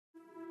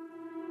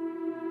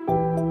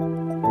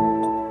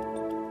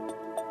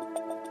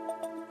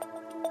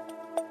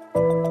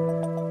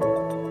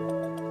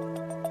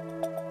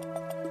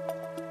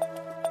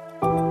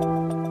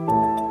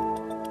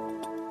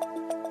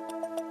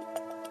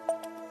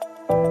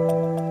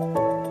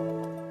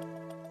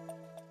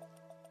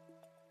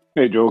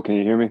Hey Joel, can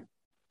you hear me?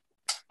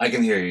 I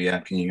can hear you. Yeah.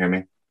 Can you hear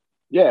me?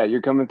 Yeah,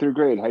 you're coming through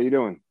great. How you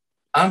doing?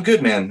 I'm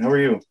good, man. How are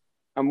you?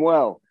 I'm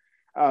well.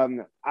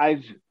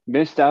 I've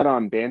missed out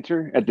on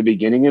banter at the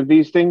beginning of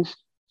these things,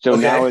 so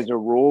now Okay. as a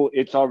rule,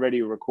 it's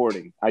already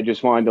recording. I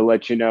just wanted to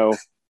let you know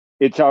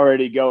it's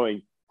already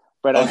going.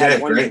 But I've had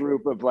Okay. one Great.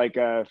 group of like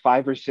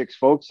five or six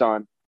folks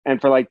on,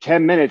 and for like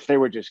 10 minutes they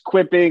were just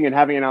quipping and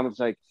having it on. It's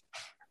like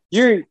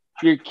you're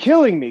you're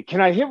killing me. Can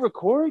I hit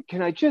record?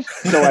 Can I just?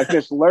 So I've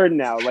just learned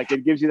now. Like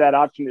it gives you that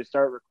option to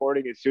start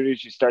recording as soon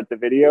as you start the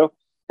video,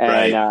 and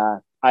Right.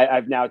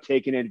 I've now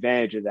taken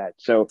advantage of that.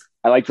 So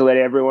I like to let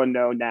everyone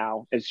know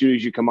now, as soon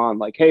as you come on,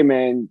 like, hey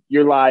man,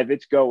 you're live.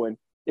 It's going.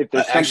 If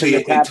there's something Actually,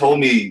 that's it told happening,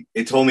 me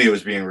it told me it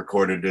was being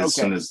recorded as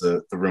soon okay, as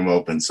the room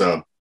opened.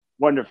 So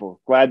wonderful.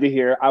 Glad to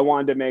hear. I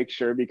wanted to make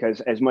sure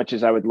because as much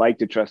as I would like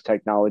to trust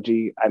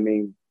technology, I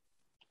mean,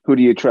 who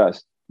do you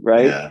trust,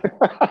 right? yeah,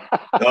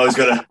 always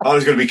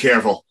gonna be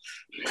careful.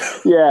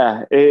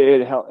 Yeah,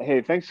 it helped.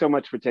 Hey, thanks so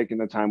much for taking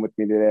the time with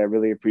me today. I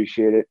really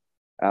appreciate it.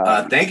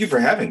 Um, Thank you for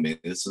having me.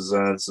 This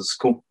is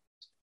cool.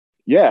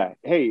 yeah,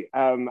 hey,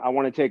 I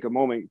want to take a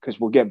moment because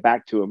we'll get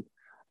back to him,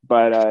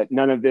 but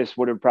none of this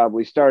would have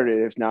probably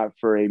started if not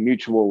for a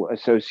mutual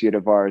associate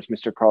of ours,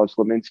 Mr. Carl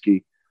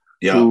Slominski,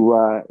 Yeah.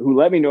 who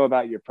let me know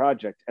about your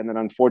project. And then,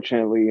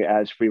 unfortunately,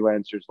 as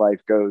freelancers'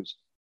 life goes,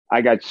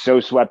 I got so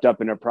swept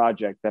up in a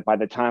project that by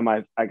the time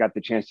I got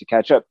the chance to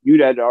catch up, you'd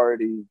had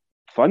already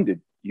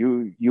funded.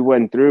 You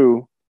went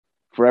through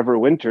Forever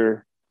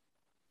Winter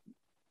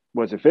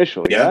was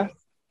official, Yeah. yeah?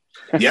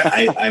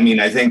 Yeah. I mean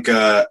I think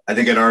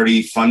I'd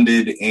already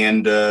funded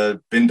and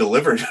been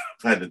delivered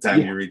by the time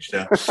Yeah. you reached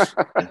out.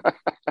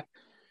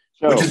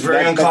 Yeah. Which is So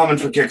very that's uncommon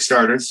for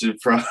Kickstarters.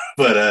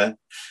 But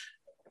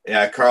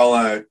yeah,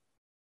 Carl.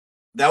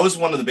 That was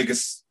one of the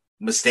biggest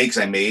mistakes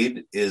I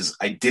made is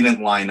I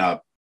didn't line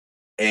up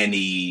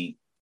any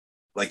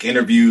like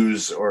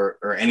interviews or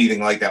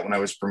anything like that when I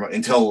was promoting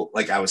until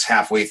like I was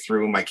halfway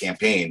through my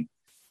campaign,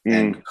 mm,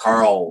 and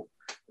Carl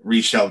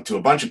reached out to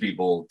a bunch of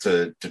people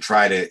to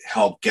try to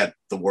help get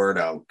the word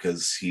out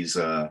because he's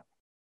a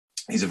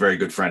very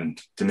good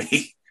friend to me.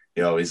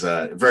 He's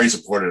very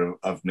supportive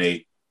of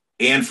me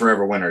and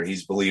Forever Winter.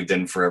 He's believed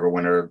in Forever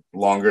Winter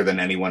longer than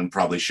anyone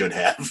probably should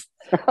have.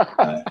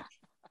 Uh,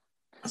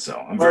 so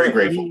I'm very well,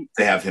 grateful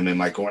to have him in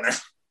my corner.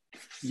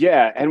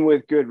 yeah, and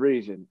with good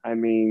reason. I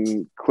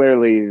mean,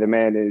 clearly the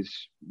man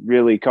is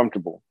really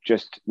comfortable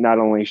just not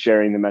only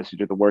sharing the message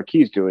of the work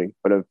he's doing,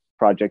 but of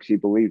projects he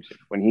believes in.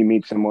 When he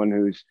meets someone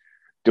who's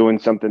doing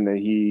something that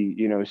he,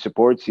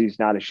 supports, he's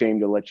not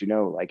ashamed to let you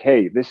know, like,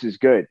 hey, this is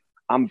good.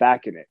 I'm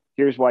backing it.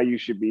 Here's why you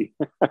should be.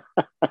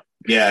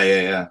 Yeah,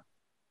 yeah, yeah.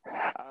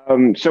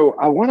 So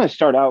I want to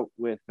start out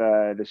with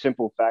the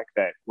simple fact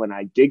that when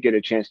I did get a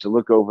chance to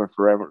look over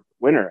Forever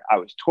Winter, I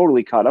was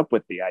totally caught up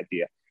with the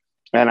idea.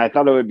 And I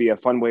thought it would be a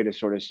fun way to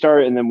sort of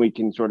start, and then we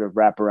can sort of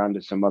wrap around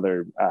to some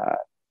other,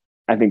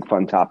 I think,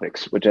 fun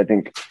topics, which I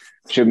think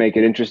should make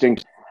it interesting.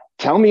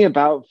 Tell me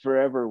about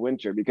Forever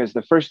Winter, because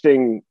the first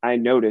thing I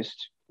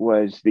noticed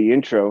was the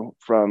intro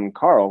from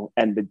Carl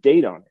and the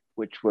date on it,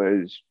 which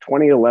was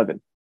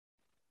 2011.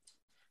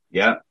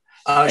 Yeah.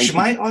 And Should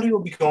my audio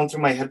be going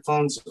through my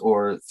headphones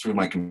or through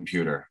my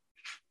computer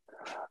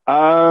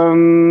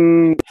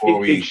before it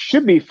we?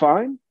 should be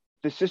fine.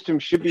 The system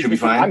should It be should be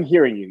good. I'm fine.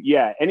 hearing you.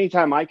 Yeah.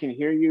 Anytime I can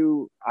hear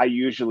you, I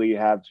usually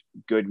have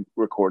good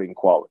recording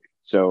quality.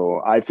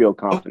 So I feel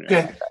confident Okay.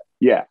 about that.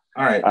 Yeah.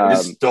 All right. I Um,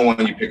 just don't want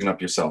you picking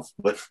up yourself,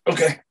 but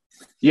okay.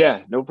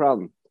 yeah, no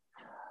problem.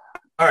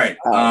 All right.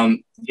 Uh,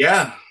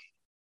 Yeah.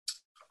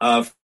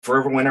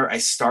 Forever Winter. I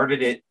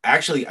started it.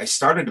 Actually, I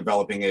started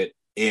developing it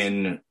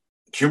in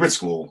Qubit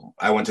School.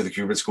 I went to the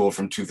Qubit School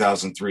from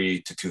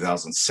 2003 to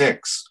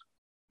 2006,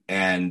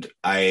 and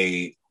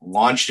I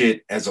launched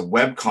it as a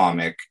web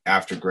comic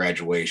after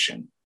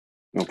graduation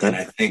in okay.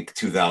 I think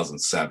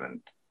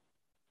 2007.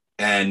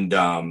 And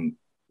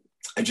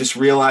I just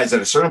realized at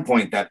a certain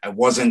point that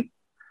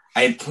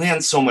I had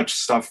planned so much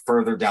stuff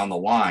further down the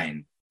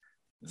line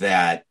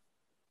that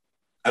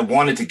I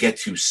wanted to get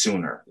to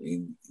sooner.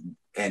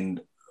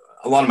 And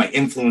a lot of my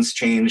influence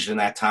changed in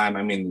that time.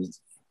 I mean,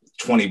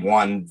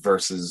 21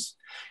 versus,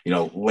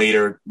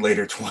 later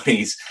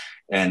 20s.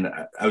 And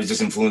I was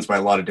just influenced by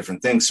a lot of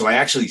different things. So I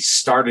actually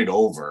started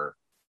over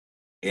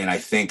in, I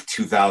think,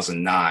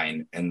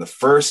 2009. And the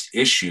first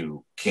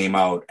issue came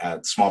out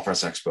at Small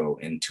Press Expo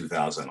in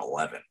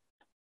 2011.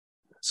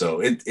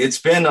 So it's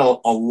been a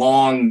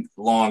long,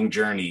 long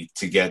journey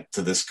to get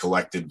to this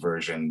collected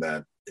version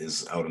that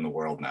is out in the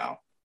world now.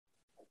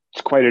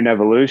 It's quite an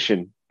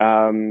evolution.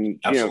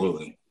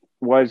 Absolutely.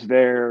 Was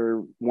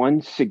there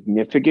one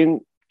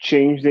significant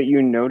change that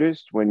you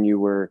noticed when you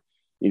were,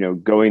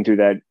 going through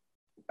that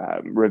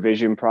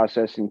revision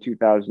process in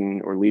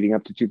 2000 or leading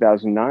up to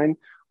 2009?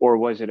 Or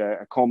was it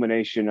a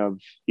culmination of,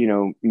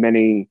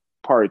 many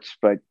parts,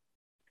 but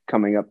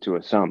coming up to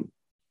a sum?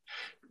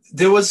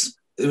 There was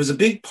a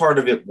big part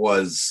of it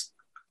was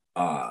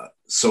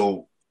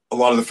so a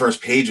lot of the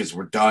first pages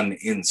were done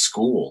in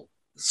school.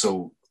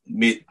 So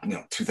mid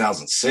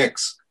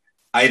 2006,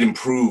 I had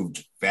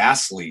improved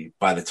vastly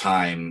by the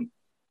time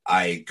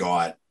I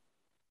got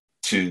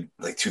to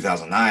like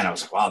 2009. I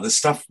was like, wow, this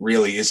stuff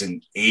really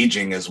isn't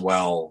aging as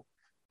well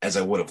as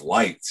I would have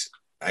liked.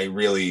 I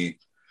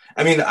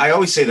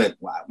always say that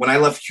when I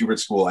left Hubert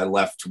School, I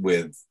left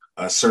with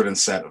a certain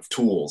set of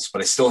tools,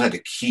 but I still had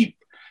to keep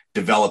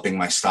developing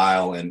my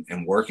style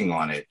and working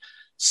on it.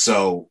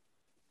 So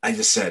I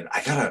just said,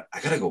 I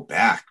gotta go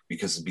back,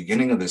 because the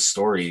beginning of this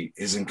story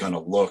isn't going to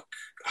look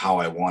how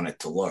I want it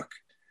to look.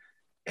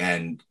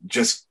 And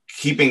just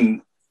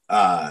keeping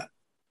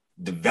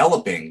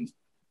developing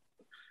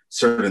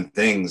certain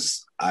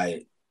things,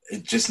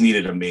 it just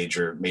needed a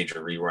major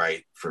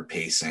rewrite for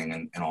pacing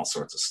and all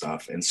sorts of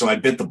stuff. And so I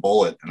bit the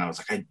bullet, and I was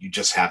like, you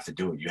just have to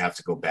do it. You have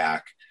to go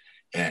back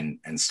and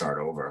start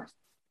over.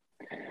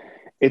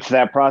 It's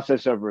that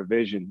process of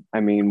revision. I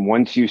mean,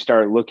 once you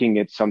start looking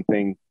at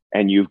something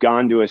and you've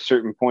gone to a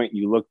certain point,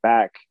 you look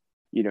back,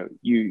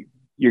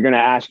 you're going to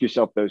ask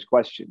yourself those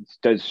questions.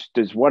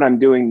 Does what I'm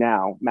doing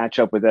now match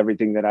up with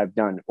everything that I've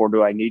done? Or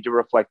do I need to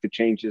reflect the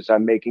changes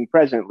I'm making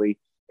presently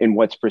in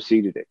what's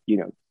preceded it?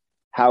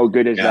 How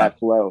good is that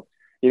flow?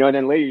 And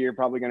then later you're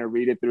probably going to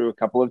read it through a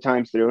couple of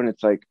times through, and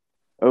it's like,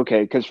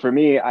 okay, because for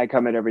me, I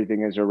come at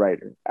everything as a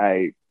writer.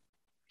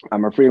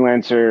 I'm a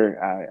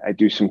freelancer. I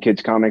do some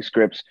kids' comic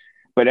scripts,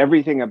 but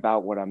everything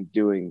about what I'm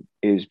doing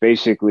is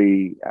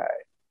basically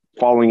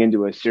falling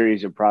into a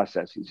series of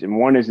processes. And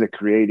one is the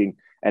creating,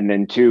 and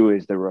then two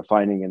is the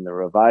refining and the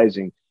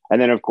revising.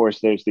 And then, of course,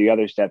 there's the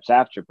other steps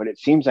after. But it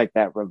seems like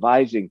that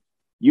revising,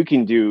 you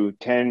can do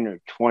 10 or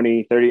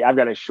 20, 30. I've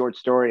got a short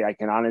story. I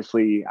can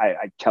honestly,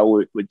 I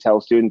would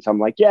tell students, I'm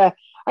like, yeah,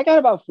 I got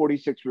about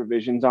 46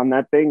 revisions on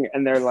that thing.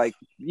 And they're like,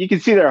 you can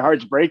see their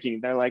hearts breaking.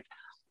 They're like,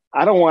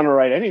 I don't want to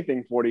write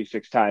anything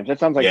 46 times. That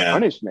sounds like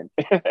punishment.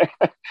 But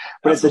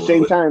Absolutely. At the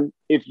same time,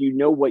 if you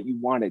know what you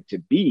want it to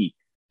be,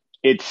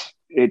 it's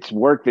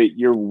work that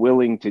you're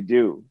willing to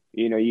do.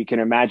 You can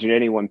imagine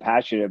anyone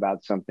passionate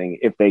about something,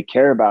 if they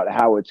care about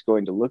how it's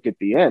going to look at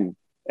the end,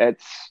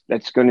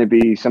 that's going to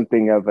be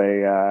something of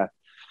a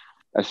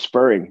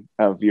spurring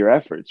of your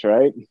efforts,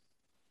 right?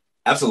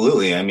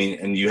 Absolutely. I mean,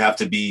 and you have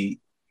to be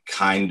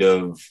kind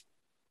of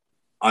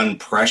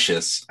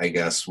unprecious, I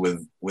guess,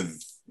 with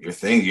your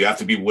thing. You have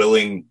to be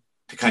willing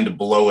to kind of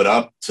blow it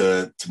up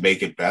to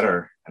make it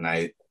better.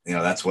 And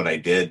that's what I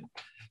did.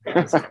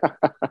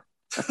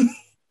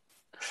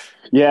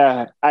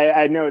 Yeah,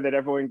 I know that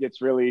everyone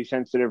gets really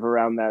sensitive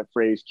around that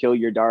phrase, kill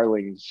your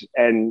darlings.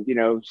 And,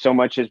 so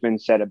much has been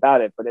said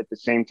about it. But at the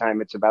same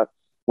time, it's about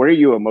what are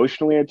you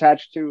emotionally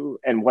attached to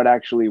and what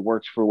actually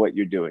works for what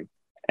you're doing.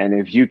 And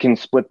if you can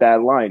split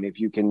that line, if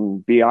you can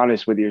be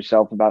honest with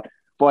yourself about,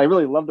 well, I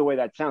really love the way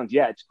that sounds.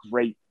 Yeah, it's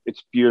great.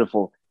 It's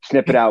beautiful.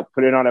 Snip it out,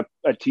 put it on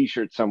a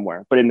T-shirt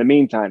somewhere. But in the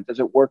meantime, does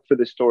it work for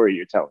the story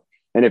you're telling?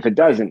 And if it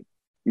doesn't,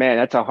 man,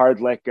 that's a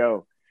hard let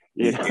go.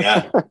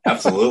 Yeah,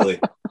 absolutely.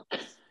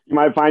 You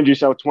might find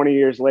yourself 20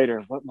 years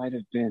later, what might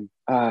have been?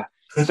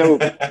 So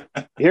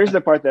here's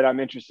the part that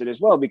I'm interested as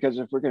well, because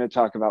if we're going to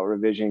talk about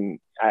revision,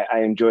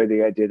 I enjoy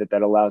the idea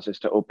that allows us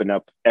to open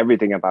up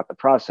everything about the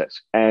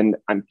process. And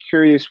I'm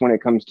curious, when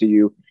it comes to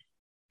you,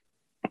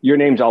 your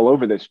name's all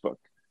over this book.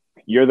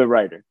 You're the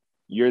writer.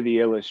 You're the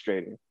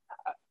illustrator.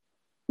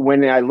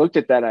 When I looked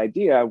at that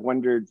idea, I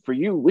wondered, for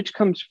you, which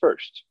comes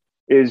first?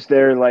 Is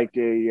there like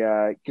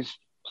because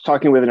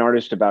talking with an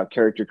artist about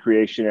character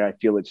creation, I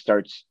feel it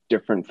starts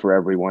different for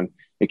everyone.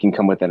 It can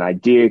come with an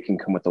idea, it can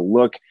come with a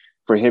look.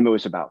 For him, it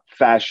was about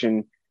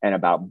fashion and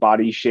about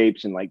body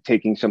shapes and like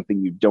taking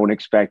something you don't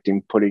expect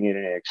and putting it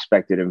in an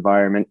expected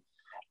environment.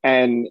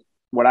 And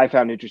what I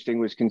found interesting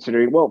was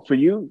considering, well, for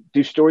you,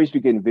 do stories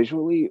begin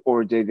visually,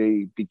 or do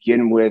they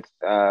begin with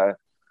a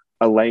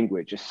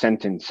language, a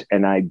sentence,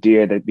 an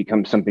idea that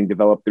becomes something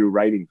developed through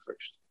writing first?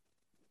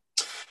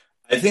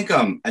 I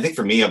think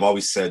for me, I've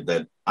always said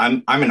that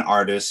I'm an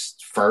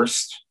artist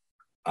first.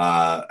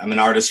 I'm an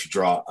artist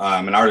who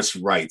I'm an artist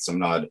who writes. I'm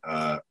not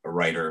a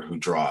writer who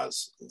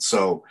draws.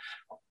 So,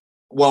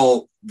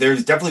 well,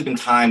 there's definitely been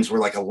times where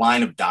like a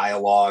line of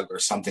dialogue or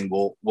something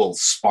will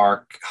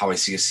spark how I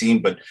see a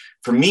scene. But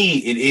for me,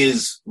 it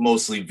is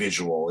mostly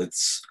visual.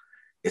 It's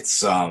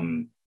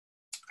the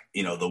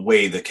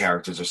way the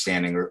characters are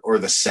standing or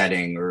the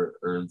setting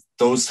or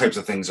those types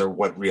of things are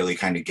what really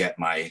kind of get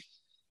my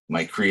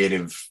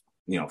creative,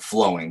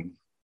 flowing,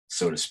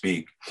 so to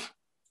speak.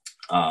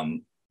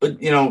 But,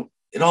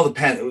 it all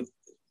depends.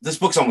 This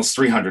book's almost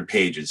 300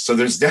 pages. So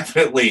there's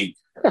definitely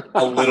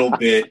a little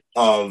bit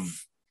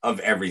of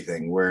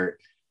everything where,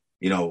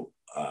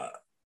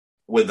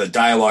 with a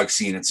dialogue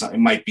scene, it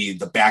might be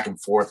the back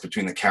and forth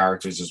between the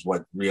characters is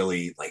what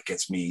really like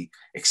gets me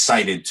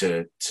excited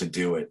to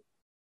do it.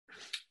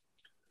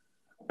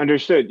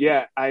 Understood.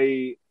 Yeah.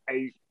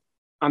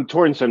 I'm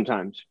torn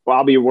sometimes. Well,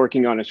 I'll be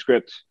working on a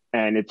script,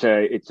 and it's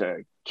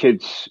a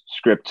kids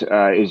script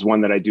is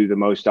one that I do the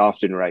most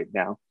often right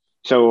now.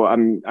 So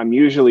I'm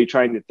usually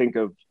trying to think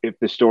of if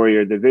the story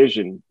or the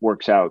vision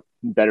works out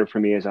better for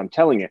me as I'm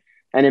telling it.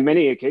 And in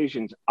many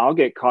occasions, I'll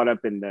get caught up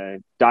in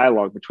the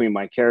dialogue between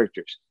my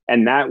characters,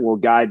 and that will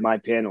guide my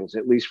panels,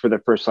 at least for the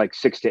first like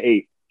 6 to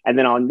 8. And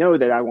then I'll know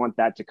that I want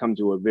that to come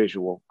to a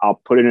visual.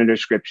 I'll put in a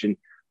description,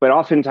 but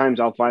oftentimes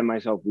I'll find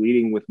myself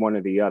leading with one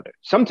or the other.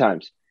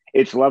 Sometimes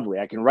it's lovely.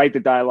 I can write the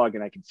dialogue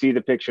and I can see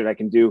the picture and I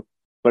can do,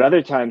 but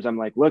other times I'm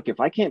like, look, if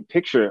I can't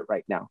picture it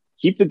right now,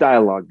 keep the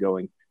dialogue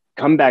going,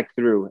 come back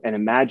through and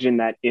imagine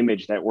that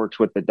image that works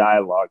with the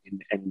dialogue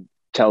and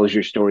tells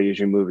your story as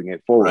you're moving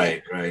it forward.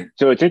 Right, right.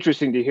 So it's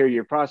interesting to hear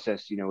your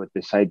process, with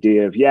this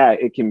idea of, yeah,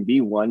 it can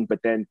be one, but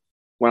then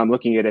when I'm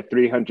looking at a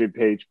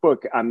 300-page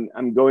book,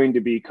 I'm going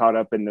to be caught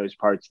up in those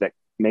parts that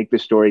make the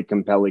story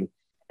compelling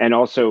and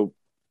also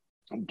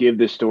give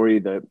the story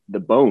the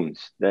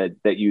bones that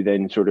you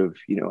then sort of,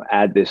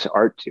 add this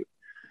art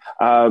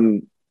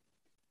to.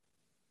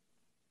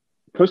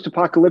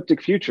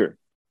 Post-apocalyptic future.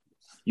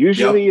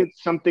 Usually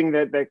it's something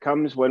that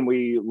comes when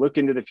we look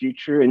into the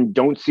future and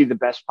don't see the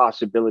best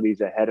possibilities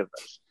ahead of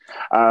us.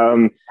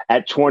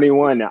 At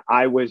 21,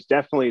 I was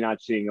definitely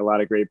not seeing a lot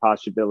of great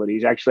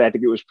possibilities. Actually, I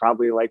think it was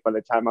probably like by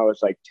the time I was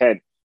like 10,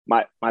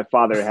 my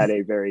father had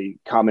a very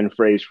common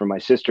phrase for my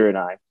sister and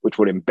I, which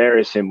would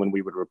embarrass him when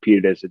we would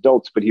repeat it as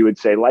adults, but he would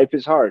say, life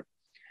is hard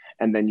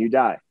and then you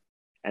die.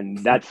 And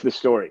that's the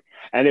story.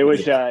 And it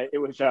was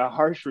a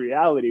harsh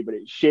reality, but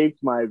it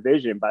shaped my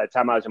vision. By the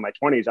time I was in my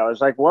 20s, I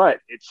was like, "What?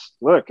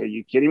 Look, are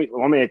you kidding me?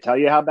 Want me to tell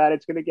you how bad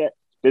it's going to get?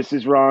 This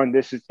is wrong.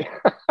 This is."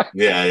 I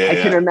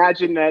can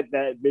imagine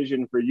that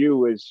vision for you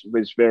was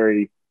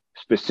very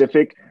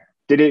specific.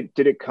 Did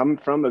it come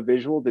from a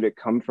visual? Did it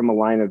come from a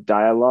line of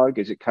dialogue?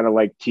 Is it kind of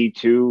like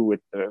T2 with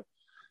the,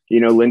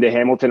 Linda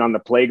Hamilton on the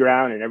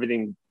playground and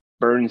everything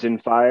burns in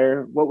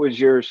fire? What was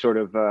your sort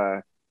of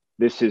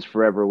This Is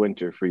Forever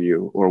Winter for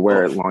you, or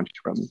where it launched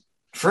from?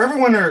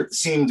 Forever Winter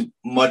seemed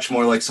much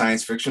more like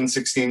science fiction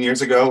 16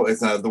 years ago.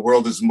 The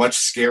world is a much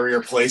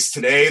scarier place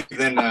today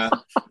than I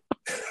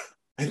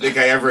think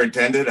I ever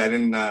intended. I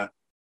didn't. Are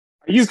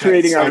you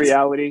creating our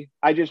reality?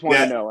 I just want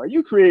to know. Are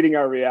you creating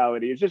our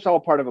reality? Is this all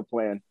part of a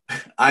plan?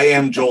 I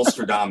am Joel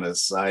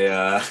Stradamus.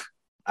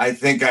 I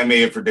think I may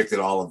have predicted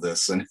all of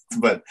this,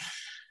 but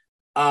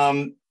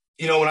when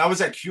I was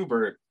at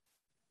Kubert,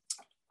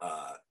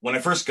 when I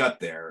first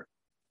got there,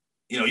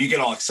 you get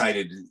all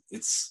excited.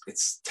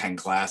 It's 10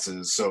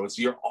 classes. So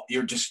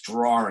you're just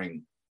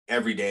drawing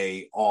every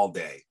day, all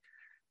day.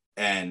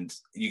 And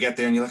you get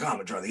there and you're like, oh, I'm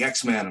gonna draw the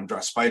X-Men, I'm gonna draw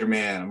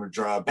Spider-Man, I'm gonna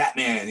draw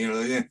Batman,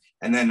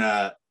 and then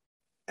at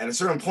a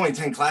certain point,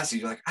 10 classes,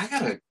 you're like, I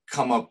gotta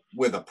come up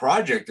with a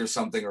project or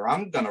something, or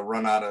I'm gonna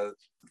run out of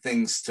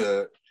things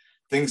to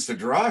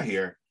draw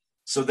here.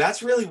 So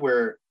that's really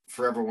where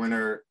Forever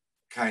Winter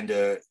kind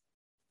of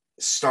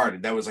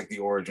started. That was like the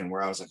origin,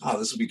 where I was like, oh,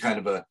 this would be kind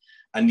of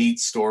a neat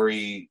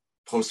story,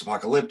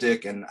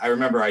 post-apocalyptic. And I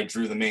remember I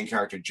drew the main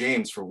character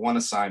James for one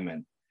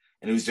assignment,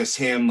 and it was just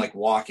him like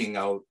walking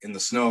out in the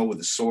snow with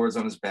his swords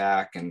on his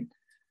back. And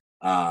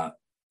I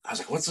was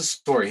like, what's the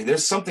story?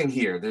 There's something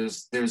here.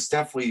 There's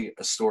definitely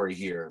a story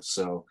here.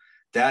 So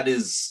that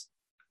is,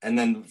 and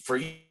then for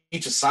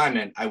each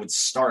assignment, I would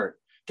start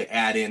to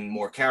add in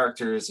more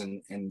characters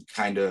and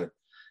kind of,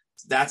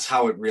 that's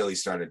how it really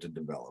started to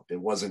develop. It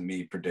wasn't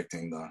me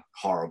predicting the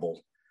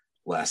horrible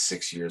last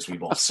 6 years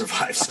we've all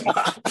survived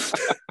somehow.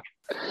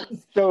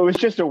 So it was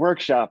just a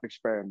workshop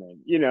experiment.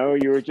 You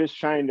were just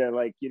trying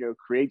to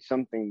create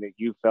something that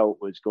you felt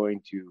was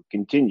going to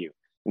continue,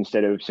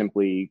 instead of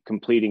simply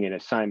completing an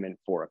assignment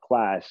for a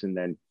class and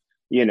then,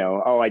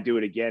 I do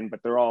it again,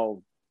 but they're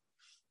all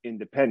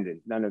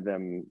independent. None of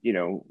them,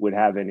 would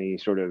have any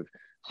sort of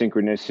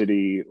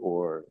synchronicity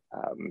or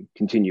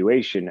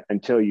continuation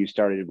until you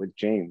started with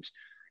James.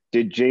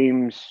 Did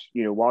James,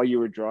 while you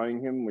were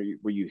drawing him,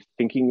 were you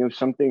thinking of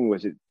something?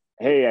 Was it,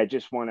 hey, I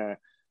just want to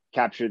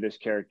capture this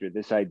character,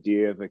 this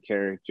idea of a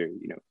character,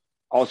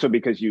 also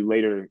because you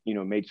later,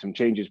 made some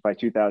changes by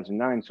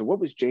 2009. So what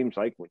was James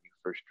like when you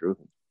first drew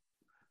him?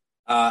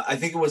 I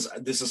think it was,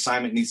 this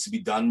assignment needs to be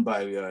done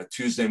by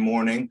Tuesday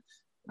morning.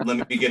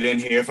 Let me get in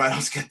here if I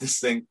don't get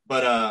this thing.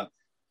 But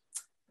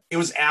it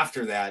was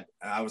after that,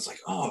 I was like,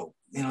 oh,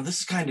 this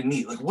is kind of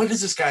neat. Like, what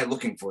is this guy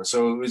looking for?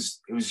 So it was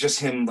just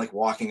him like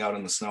walking out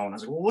in the snow. And I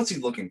was like, well, what's he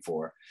looking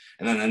for?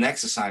 And then the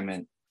next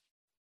assignment,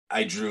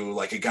 I drew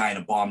like a guy in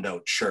a bombed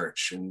out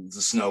church and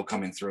the snow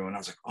coming through. And I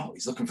was like, oh,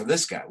 he's looking for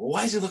this guy. Well,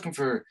 why is he looking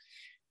for,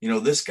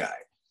 this guy?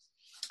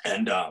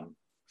 And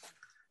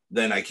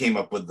then I came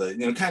up with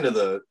the, kind of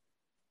the,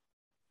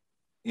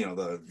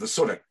 the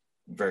sort of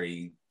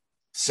very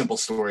simple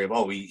story of,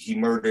 oh, he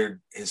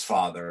murdered his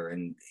father,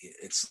 and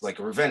it's like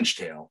a revenge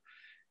tale.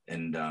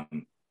 And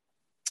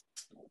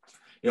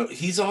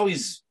he's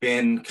always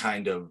been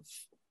kind of,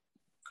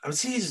 I would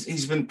say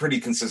he's been pretty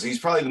consistent. He's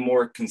probably the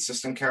more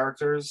consistent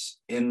characters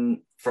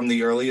from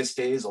the earliest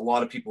days. A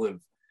lot of people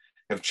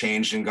have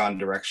changed and gone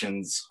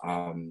directions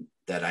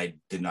that I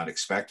did not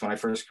expect when I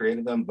first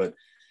created them. But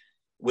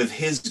with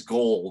his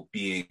goal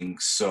being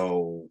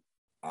so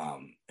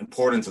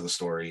important to the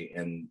story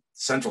and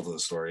central to the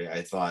story,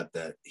 I thought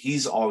that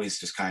he's always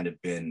just kind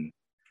of been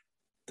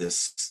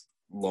this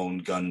lone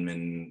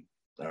gunman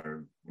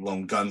or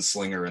lone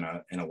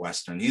gunslinger in a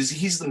Western.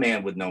 He's the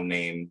man with no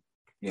name,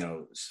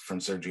 from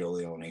Sergio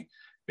Leone,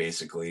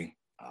 basically.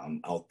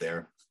 out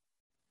there.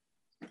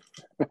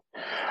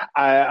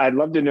 I'd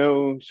love to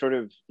know sort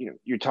of,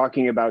 you're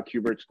talking about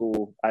Kubert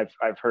School.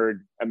 I've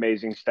heard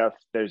amazing stuff.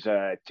 There's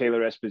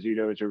Taylor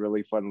Esposito is a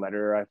really fun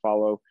letterer I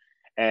follow.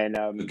 And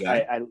Good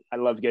guy. I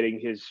love getting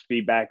his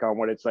feedback on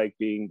what it's like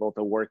being both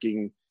a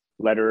working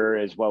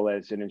letterer as well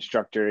as an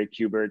instructor at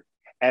Kubert.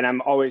 And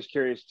I'm always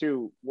curious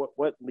too,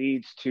 what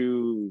leads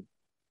to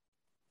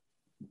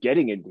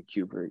getting into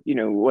Kubert?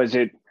 Was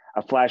it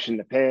a flash in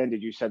the pan?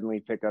 Did you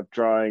suddenly pick up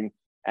drawing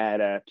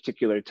at a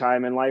particular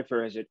time in life,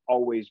 or has it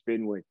always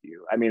been with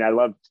you? I mean, I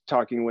love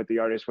talking with the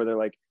artists where they're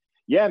like,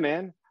 yeah,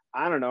 man,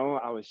 I don't know.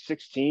 I was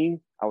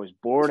 16. I was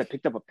bored. I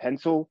picked up a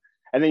pencil.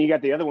 And then you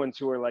got the other ones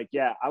who are like,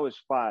 yeah, I was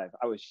 5.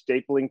 I was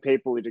stapling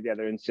paper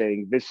together and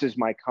saying, this is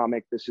my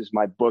comic. This is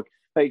my book.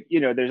 Like,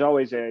 there's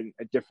always a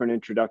different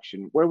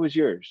introduction. Where was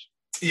yours?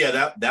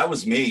 Yeah, that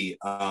was me.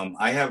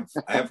 I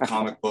have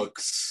comic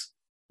books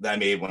that I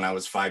made when I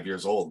was 5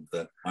 years old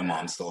that my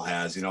mom still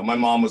has. My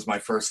mom was my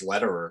first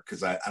letterer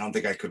because I don't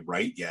think I could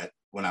write yet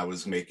when I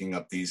was making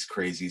up these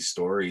crazy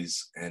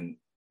stories. And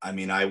I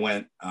mean, I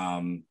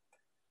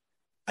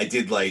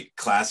did like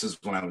classes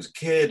when I was a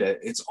kid.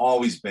 It's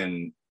always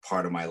been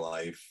part of my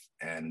life.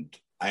 And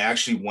I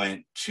actually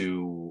went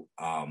to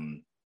a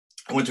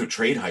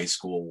trade high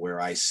school where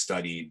I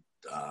studied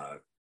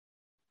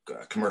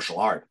commercial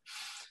art.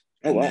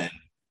 Oh, And wow. then,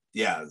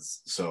 yeah,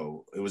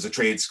 so it was a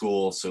trade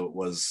school. So it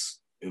was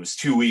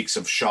 2 weeks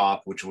of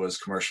shop, which was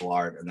commercial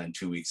art, and then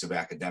 2 weeks of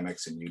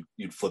academics, and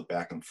you'd flip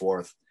back and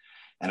forth.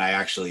 And I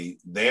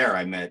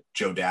met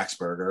Joe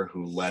Daxberger,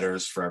 who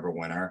letters Forever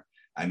Winter.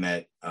 I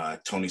met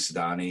Tony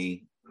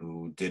Sidani,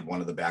 who did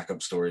one of the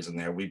backup stories in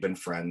there. We've been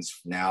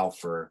friends now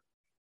for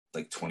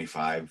like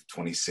 25,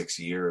 26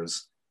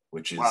 years,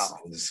 which is, Wow.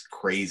 is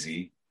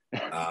crazy.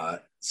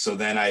 So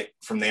then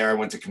from there, I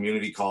went to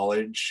community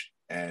college,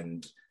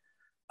 and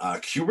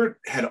Kubert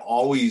had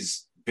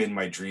always been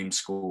my dream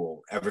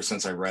school ever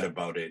since I read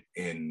about it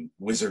in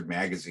Wizard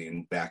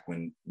magazine back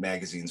when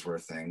magazines were a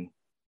thing.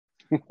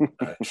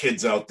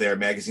 Kids out there,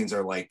 magazines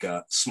are like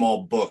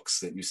small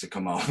books that used to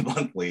come out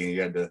monthly, and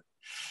you had to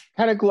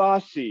Kind of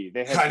glossy.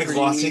 They had kind of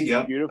glossy. pretty,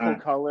 Yep. beautiful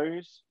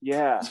colors.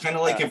 Yeah. It's kind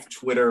of like if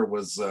Twitter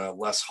was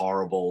less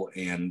horrible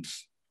and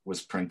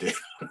was printed.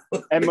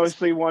 And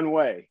mostly one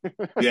way.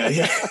 Yeah.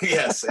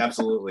 Yes,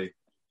 absolutely.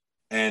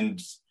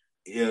 And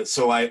yeah,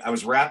 so I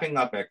was wrapping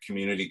up at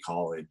community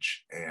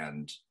college,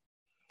 and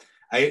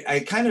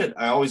I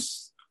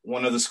always,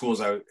 one of the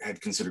schools I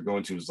had considered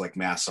going to was like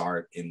Mass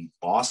Art in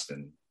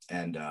Boston.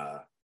 And,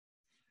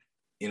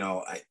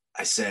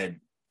 I said,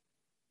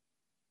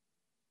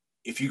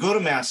 if you go to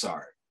Mass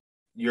Art,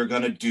 you're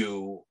going to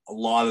do a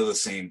lot of the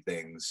same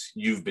things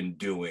you've been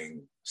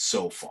doing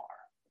so far.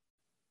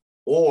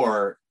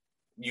 Or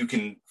you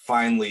can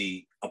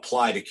finally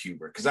apply to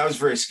Kubert, because I was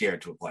very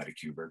scared to apply to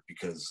Kubert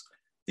because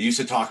they used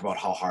to talk about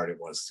how hard it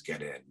was to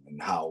get in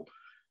and how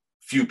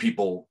few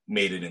people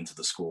made it into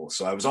the school.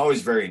 So I was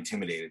always very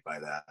intimidated by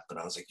that. But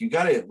I was like, you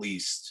got to at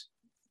least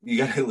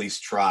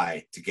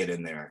try to get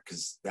in there,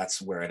 because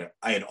that's where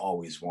I had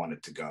always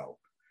wanted to go.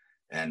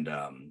 And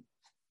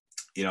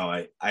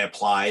I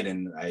applied,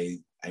 and I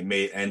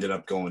ended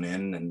up going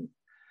in. And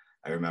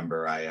I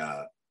remember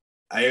I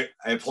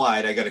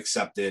applied, I got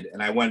accepted,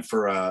 and I went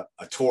for a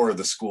tour of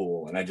the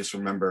school. And I just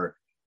remember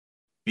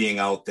being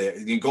out there,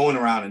 going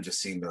around and just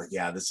seeing like,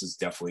 yeah, this is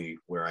definitely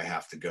where I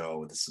have to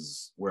go. This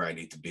is where I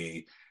need to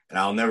be. And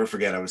I'll never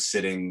forget, I was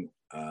sitting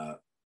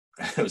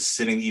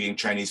eating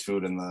Chinese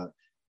food in the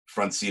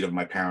front seat of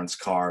my parents'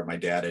 car. My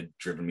dad had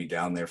driven me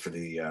down there for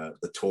the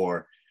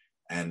tour,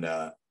 and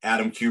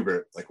Adam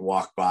Kubert like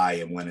walked by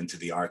and went into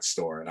the art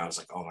store. And I was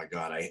like, oh my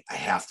God, I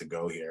have to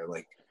go here.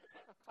 Like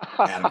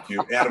Adam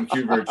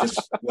Kubert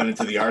just went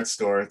into the art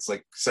store. It's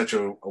like such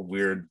a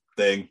weird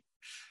thing.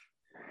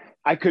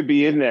 I could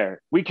be in there.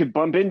 We could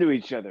bump into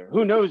each other.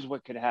 Who knows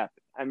what could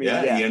happen? I mean,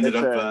 Yeah, yeah, he ended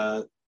up,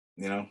 a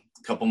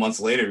couple months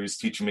later, he was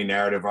teaching me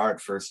narrative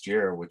art first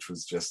year, which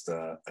was just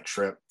a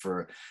trip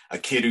for a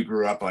kid who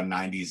grew up on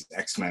 90s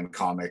X-Men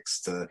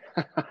comics to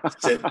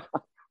sit.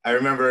 I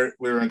remember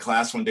we were in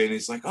class one day, and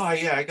he's like, oh,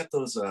 yeah, I got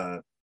those, I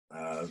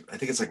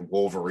think it's like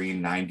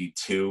Wolverine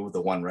 92,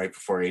 the one right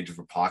before Age of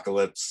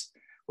Apocalypse,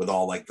 with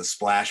all like the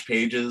splash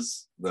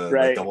pages, the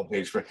right. double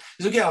page.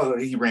 He's like, yeah,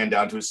 he ran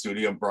down to his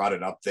studio and brought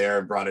it up there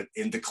and brought it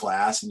into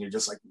class. And you're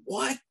just like,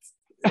 what?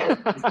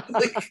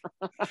 Like,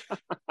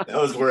 that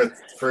was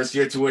worth first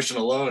year tuition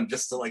alone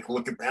just to like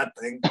look at that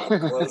thing up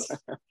close.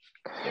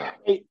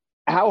 Hey,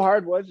 how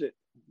hard was it?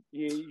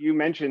 You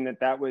mentioned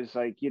that was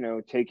like,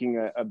 taking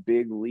a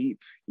big leap.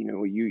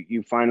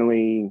 You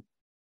finally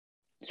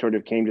sort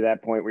of came to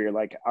that point where you're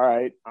like, all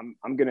right,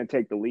 I'm going to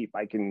take the leap.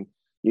 I can,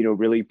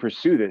 really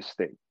pursue this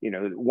thing.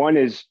 One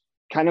is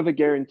kind of a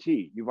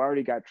guarantee. You've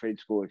already got trade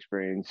school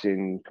experience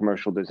in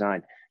commercial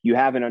design. You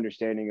have an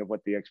understanding of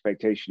what the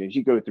expectation is.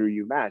 You go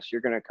through UMass,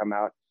 you're going to come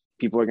out,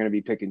 people are going to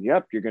be picking you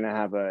up. You're going to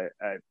have a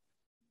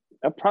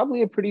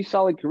probably a pretty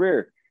solid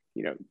career.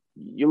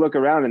 You look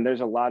around and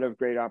there's a lot of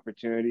great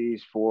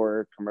opportunities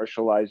for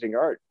commercializing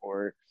art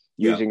or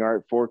using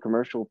art for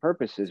commercial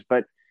purposes.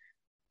 But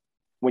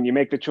when you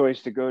make the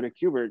choice to go to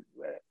Kubert,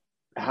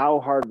 how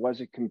hard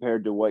was it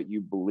compared to what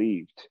you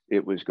believed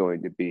it was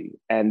going to be?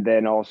 And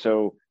then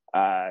also,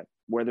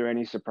 were there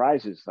any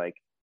surprises like,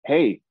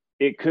 hey,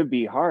 it could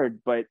be hard,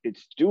 but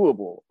it's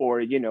doable?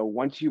 Or,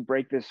 once you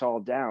break this all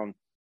down,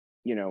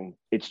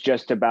 it's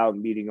just about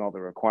meeting all the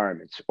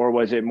requirements? Or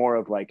was it more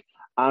of like,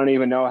 I don't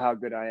even know how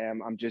good I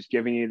am. I'm just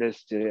giving you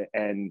this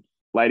and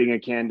lighting a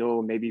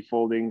candle, maybe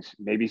foldings,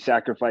 maybe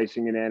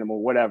sacrificing an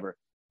animal, whatever,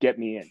 get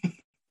me in.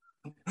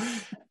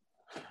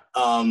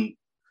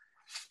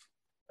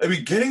 I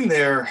mean, getting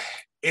there,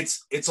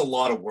 it's a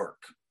lot of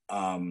work.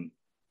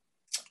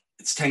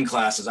 It's 10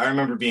 classes. I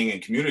remember being in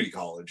community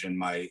college and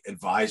my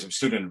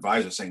student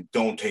advisor saying,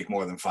 don't take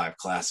more than 5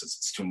 classes.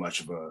 It's too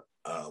much of a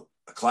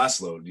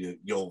class load.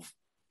 You'll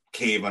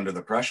cave under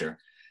the pressure.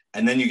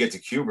 And then you get to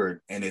Kubert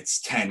and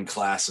it's 10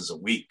 classes a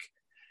week.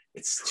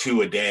 It's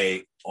 2 a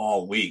day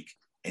all week.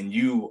 And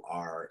you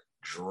are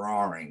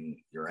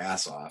drawing your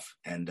ass off.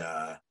 And,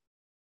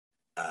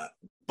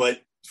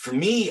 but for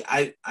me,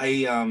 I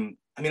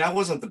mean, I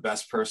wasn't the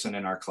best person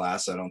in our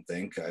class, I don't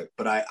think,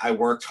 but I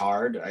worked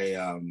hard. I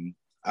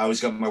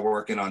always got my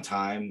work in on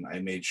time. I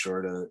made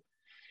sure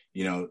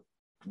to,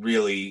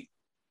 really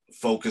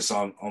focus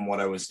on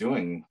what I was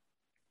doing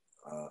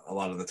a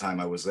lot of the time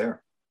I was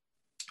there.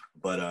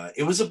 But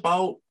it was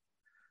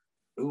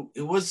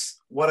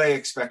what I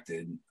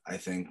expected, I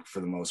think, for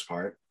the most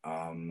part.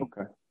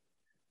 Okay.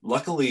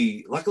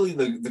 Luckily,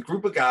 the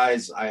group of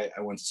guys I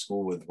went to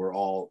school with were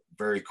all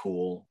very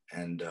cool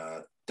and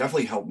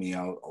definitely helped me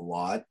out a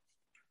lot.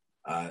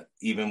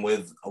 Even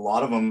with a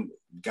lot of them,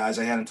 guys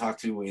I hadn't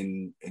talked to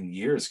in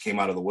years came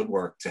out of the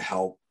woodwork to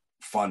help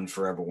fund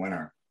Forever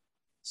Winter.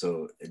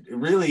 So it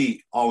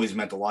really always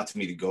meant a lot to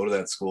me to go to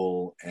that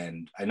school.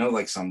 And I know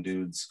like some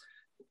dudes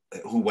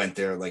who went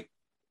there, like,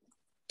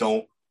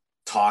 don't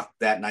talk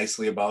that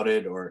nicely about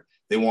it, or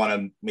they want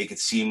to make it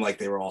seem like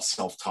they were all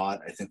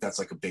self-taught. I think that's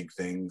like a big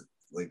thing.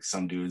 Like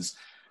some dudes,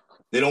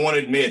 they don't want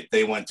to admit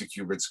they went to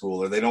Kubert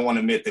school, or they don't want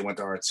to admit they went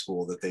to art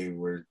school, that they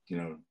were,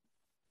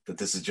 that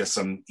this is just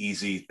some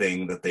easy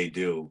thing that they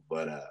do.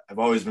 But I've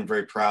always been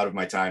very proud of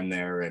my time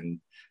there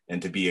and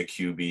to be a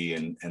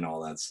QB and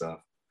all that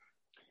stuff.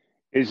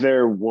 Is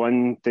there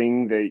one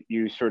thing that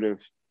you sort of,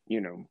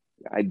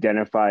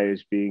 identify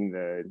as being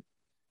the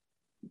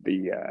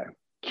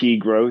key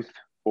growth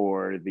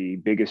or the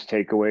biggest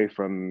takeaway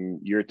from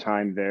your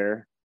time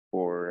there,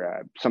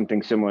 or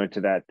something similar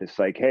to that? That's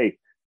like, hey,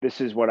 this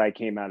is what I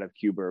came out of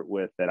Kubert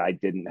with that I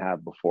didn't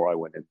have before I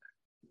went in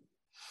there.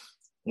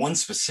 One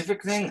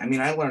specific thing? I mean,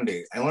 I learned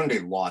a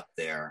lot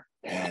there.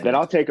 And then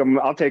I'll take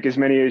as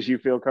many as you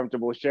feel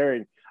comfortable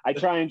sharing. I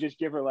try and just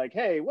give her like,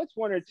 hey, what's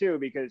one or two?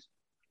 Because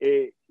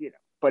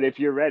but if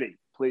you're ready,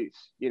 please,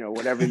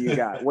 whatever you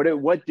got.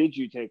 What did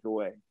you take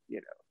away?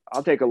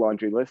 I'll take a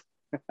laundry list.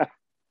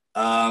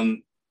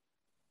 You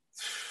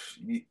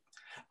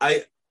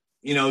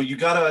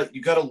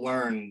gotta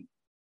learn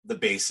the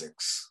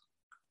basics.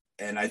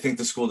 And I think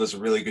the school does a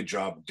really good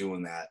job of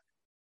doing that.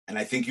 And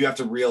I think you have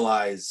to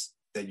realize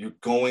that you're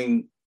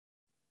gonna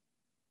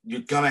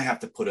have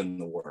to put in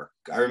the work.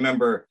 I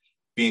remember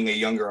being a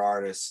younger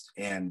artist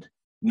and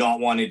not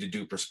wanting to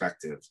do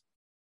perspective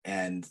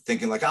and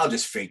thinking like, I'll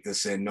just fake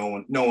this in.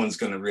 No one's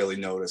going to really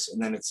notice.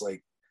 And then it's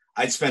like,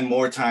 I'd spend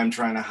more time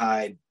trying to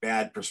hide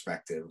bad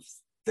perspective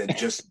than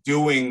just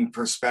doing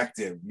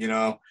perspective,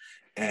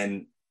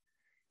 and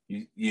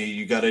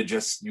you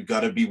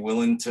gotta be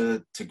willing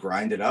to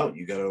grind it out.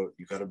 You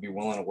gotta be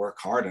willing to work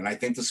hard. And I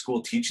think the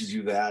school teaches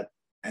you that.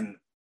 And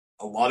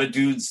a lot of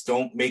dudes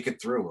don't make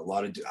it through.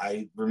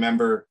 I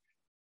remember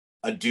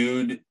a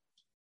dude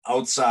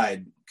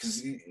outside,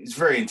 because it's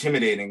very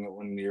intimidating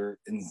when you're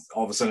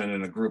all of a sudden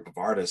in a group of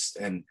artists.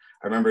 And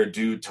I remember a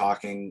dude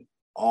talking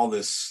all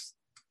this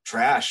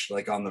trash,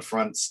 like on the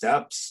front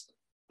steps,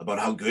 about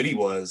how good he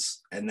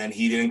was. And then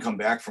he didn't come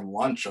back from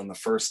lunch on the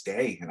first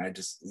day. And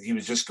he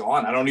was just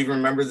gone. I don't even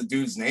remember the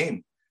dude's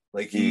name.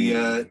 Like he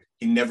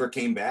never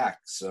came back.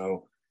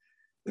 So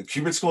the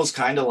Kubert school is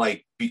kind of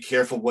like, be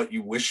careful what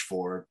you wish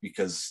for,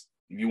 because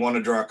if you want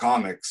to draw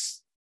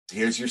comics,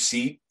 here's your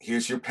seat,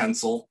 here's your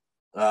pencil,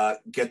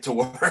 get to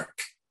work.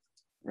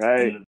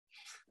 Right.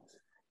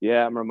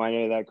 Yeah, I'm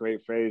reminded of that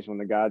great phrase, when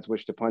the gods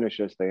wish to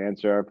punish us, they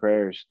answer our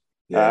prayers.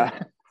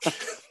 Yeah.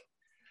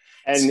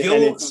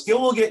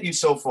 Skill will get you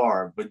so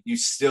far, but you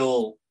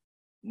still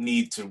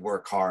need to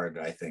work hard,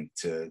 I think,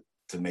 to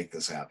make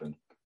this happen.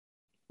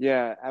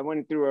 Yeah, I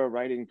went through a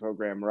writing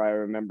program where I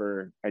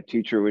remember a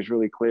teacher was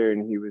really clear,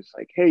 and he was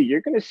like, hey,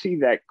 you're going to see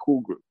that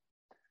cool group.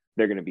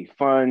 They're going to be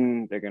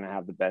fun. They're going to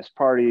have the best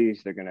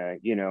parties. They're going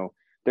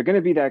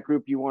to be that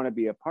group you want to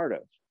be a part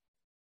of.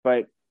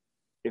 But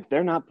if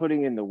they're not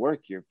putting in the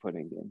work you're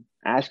putting in,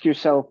 ask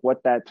yourself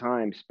what that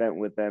time spent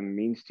with them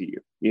means to you.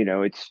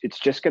 It's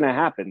just going to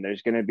happen.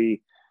 There's going to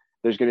be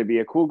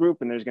a cool group,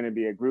 and there's going to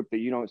be a group that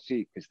you don't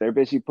see because they're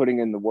busy putting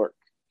in the work.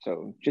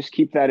 So just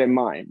keep that in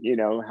mind,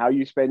 how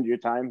you spend your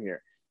time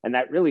here. And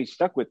that really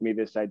stuck with me,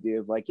 this idea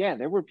of like, yeah,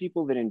 there were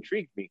people that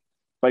intrigued me,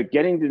 but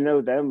getting to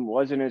know them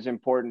wasn't as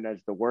important as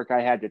the work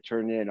I had to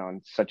turn in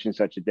on such and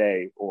such a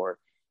day, or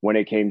when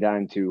it came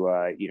down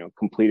to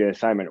complete an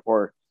assignment.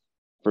 Or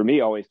for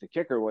me, always the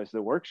kicker was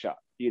the workshop.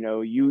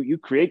 You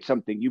create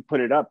something, you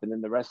put it up, and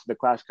then the rest of the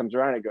class comes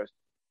around and goes,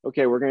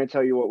 okay, we're going to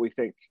tell you what we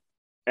think.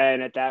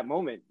 And at that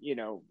moment,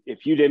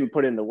 if you didn't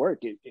put in the work,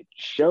 it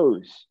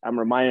shows. I'm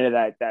reminded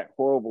of that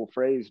horrible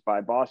phrase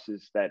by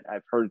bosses that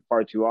I've heard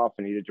far too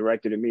often, either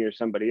directed at me or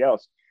somebody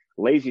else.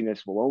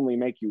 Laziness will only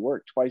make you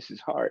work twice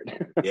as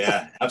hard.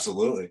 Yeah,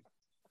 absolutely.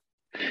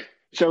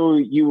 So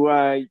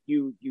you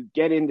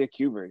get into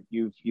Kubert.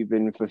 You've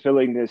been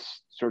fulfilling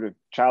this sort of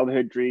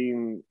childhood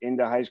dream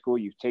into high school.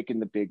 You've taken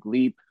the big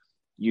leap.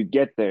 You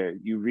get there.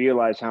 You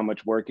realize how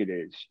much work it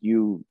is.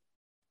 You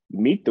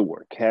meet the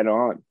work head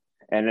on.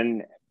 And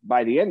then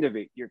by the end of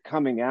it, you're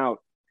coming out,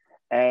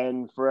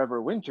 and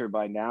Forever Winter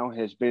by now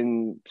has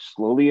been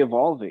slowly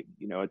evolving,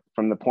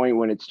 from the point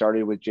when it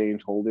started with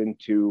James Holden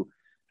to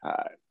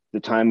the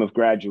time of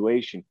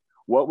graduation.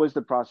 What was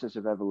the process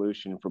of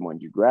evolution from when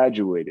you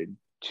graduated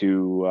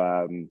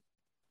to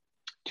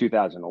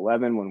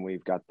 2011, when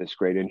we've got this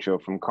great intro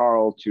from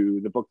Carl, to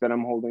the book that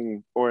I'm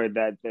holding, or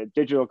that the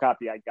digital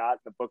copy I got,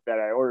 the book that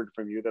I ordered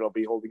from you that I'll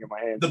be holding in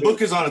my hand? The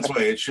book is on its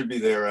way. It should be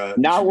there.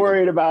 Not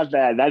worried about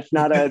that.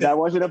 That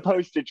wasn't a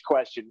postage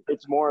question.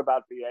 It's more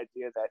about the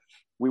idea that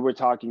we were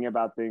talking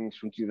about things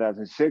from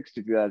 2006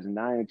 to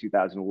 2009 and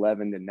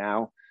 2011 to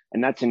now.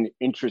 And that's an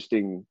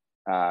interesting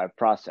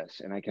process.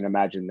 And I can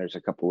imagine there's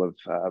a couple of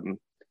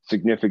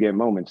significant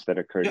moments that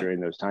occurred during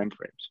those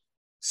timeframes.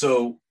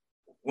 So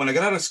when I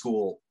got out of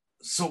school,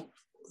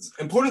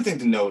 important thing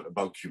to note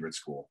about Kubert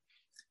School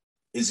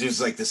is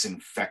there's like this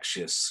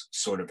infectious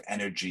sort of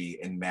energy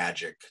and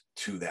magic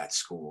to that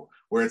school,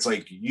 where it's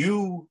like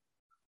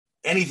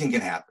anything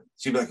can happen.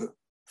 So you'd be like,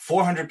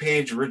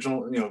 400-page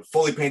original,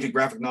 fully painted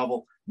graphic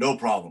novel, no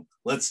problem.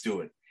 Let's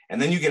do it.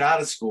 And then you get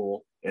out of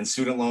school and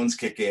student loans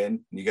kick in,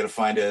 and you got to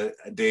find a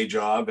day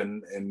job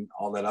and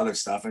all that other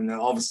stuff. And then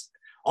all of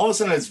a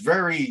sudden it's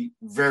very,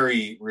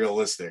 very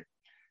realistic.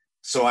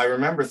 So I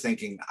remember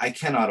thinking, I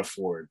cannot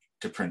afford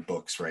to print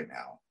books right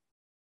now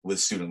with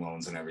student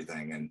loans and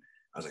everything. And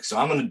I was like, so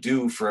I'm going to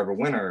do Forever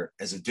Winter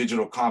as a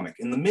digital comic.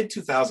 In the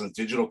mid-2000s,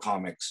 digital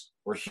comics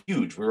were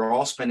huge. We were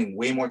all spending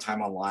way more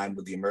time online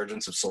with the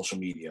emergence of social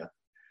media,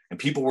 and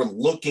people were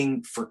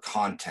looking for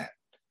content.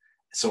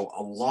 So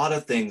a lot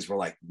of things were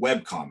like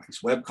web comics.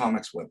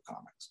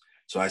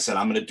 So I said,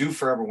 I'm going to do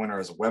Forever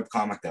Winter as a web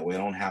comic. That way I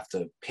don't have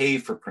to pay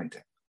for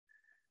printing.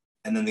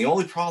 And then the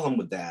only problem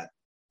with that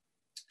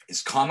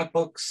is comic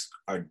books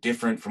are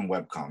different from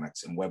web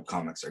comics, and web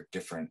comics are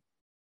different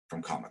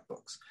from comic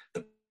books.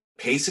 The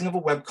pacing of a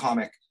web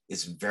comic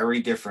is very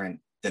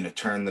different than a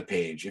turn the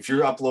page. If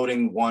you're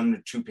uploading 1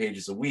 or 2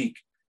 pages a week,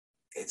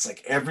 it's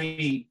like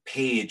every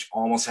page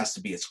almost has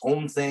to be its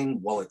own thing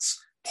while it's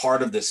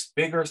part of this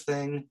bigger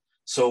thing.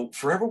 So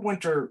Forever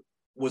Winter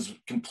was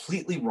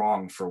completely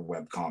wrong for a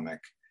web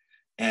comic.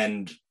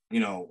 And,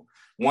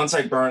 once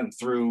I burned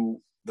through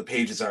the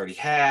pages I already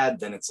had,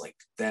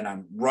 then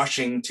I'm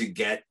rushing to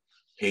get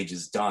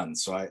pages done.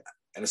 So at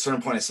a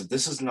certain point, I said,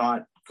 this is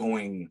not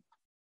going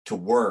to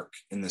work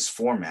in this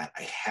format.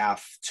 I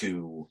have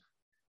to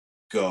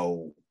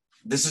go,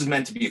 this is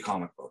meant to be a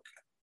comic book,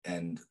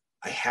 and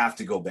I have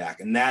to go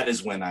back. And that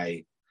is when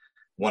I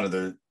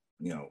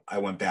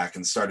went back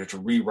and started to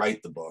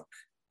rewrite the book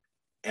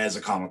as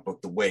a comic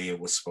book the way it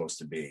was supposed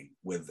to be,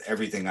 with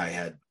everything I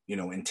had,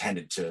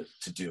 intended to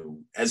do.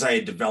 As I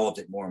had developed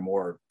it more and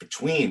more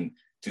between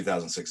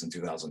 2006 and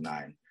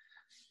 2009,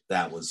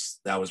 that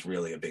was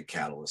really a big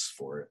catalyst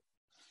for it.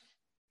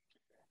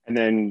 And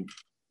then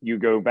you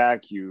go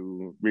back,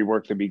 you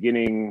rework the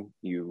beginning,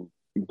 you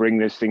bring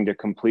this thing to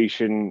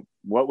completion.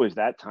 What was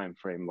that time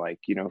frame like,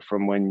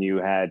 from when you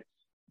had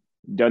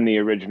done the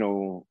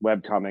original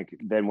webcomic,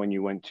 then when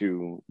you went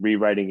to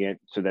rewriting it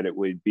so that it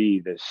would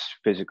be this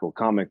physical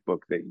comic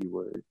book that you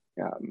were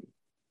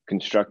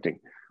constructing?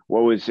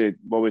 What was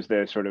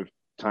the sort of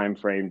time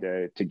frame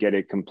to get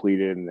it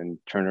completed and then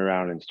turn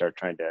around and start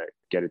trying to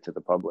get it to the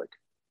public?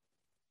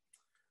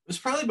 It was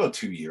probably about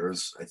 2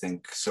 years, I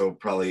think. So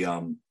probably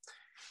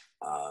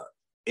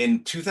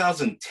in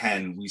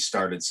 2010, we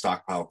started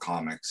Stockpile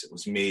Comics. It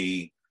was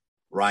me,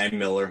 Ryan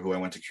Miller, who I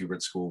went to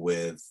Kubert School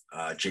with,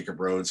 Jacob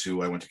Rhodes,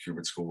 who I went to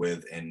Kubert School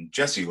with, and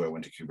Jesse, who I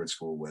went to Kubert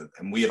School with.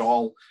 And we had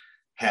all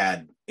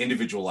had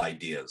individual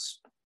ideas.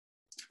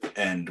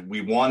 And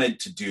we wanted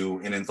to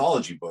do an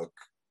anthology book,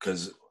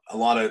 because a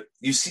lot of,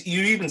 you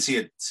even see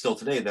it still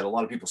today, that a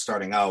lot of people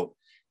starting out,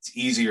 it's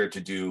easier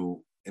to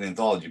do an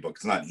anthology book.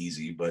 It's not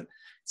easy, but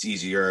it's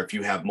easier if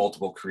you have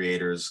multiple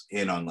creators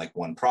in on like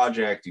one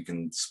project. You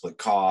can split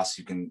costs,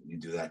 you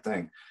do that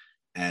thing.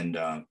 And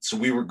so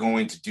we were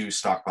going to do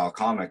Stockpile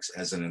Comics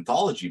as an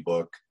anthology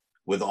book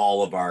with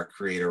all of our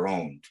creator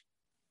owned.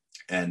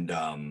 And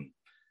a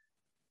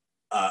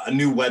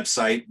new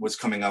website was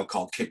coming out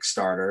called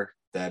Kickstarter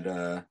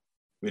that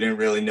we didn't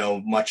really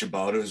know much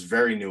about. It was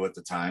very new at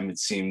the time. It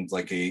seemed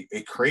like a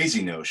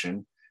crazy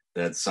notion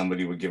that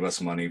somebody would give us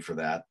money for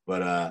that.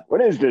 But what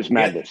is this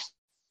madness?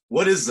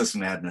 what is this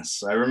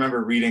madness? I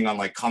remember reading on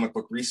like comic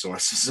book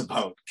resources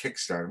about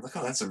Kickstarter. I'm like,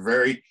 oh, that's a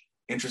very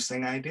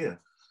interesting idea.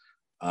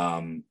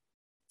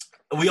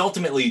 We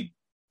ultimately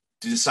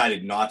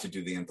decided not to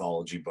do the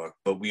anthology book,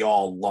 but we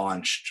all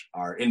launched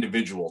our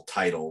individual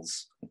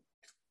titles.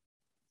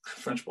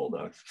 French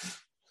Bulldog.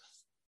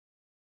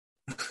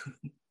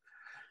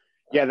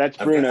 Yeah, that's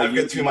Bruno. I've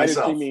got two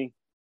myself.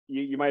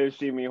 You might have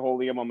seen me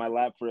holding him on my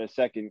lap for a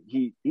second.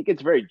 He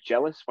gets very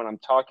jealous when I'm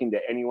talking to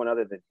anyone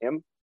other than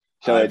him.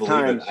 So at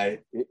times,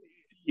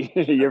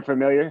 you're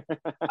familiar.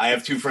 I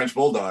have two French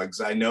Bulldogs.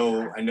 I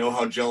know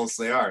how jealous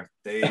they are.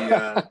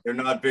 They're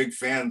not big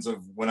fans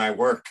of when I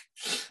work.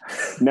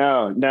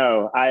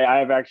 No.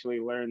 I've actually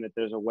learned that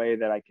there's a way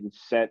that I can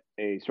set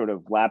a sort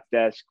of lap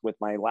desk with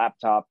my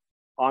laptop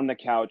on the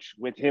couch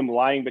with him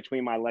lying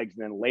between my legs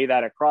and then lay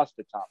that across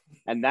the top.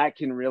 And that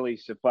can really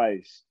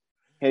suffice.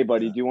 Hey,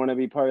 buddy, do you want to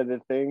be part of the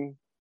thing?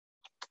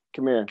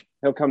 Come here.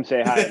 He'll come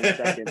say hi in a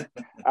second.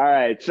 All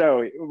right.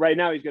 So right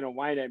now he's going to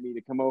whine at me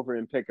to come over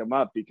and pick him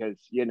up because,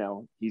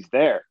 he's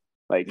there.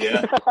 Like,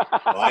 yeah,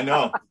 well, I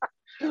know.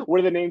 What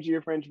are the names of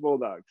your French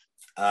Bulldogs?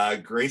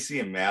 Gracie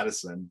and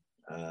Madison.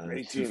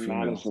 Gracie and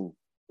Madison.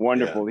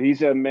 Wonderful. Yeah.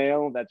 He's a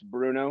male. That's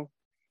Bruno.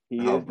 He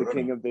is the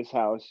king of this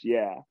house.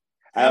 Yeah.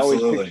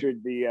 Absolutely. I always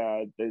pictured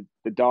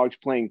the dogs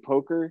playing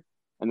poker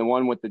and the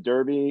one with the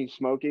derby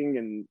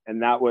smoking.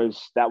 And that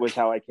was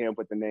how I came up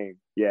with the name.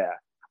 Yeah.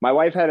 My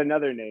wife had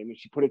another name and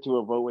she put it to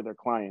a vote with her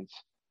clients.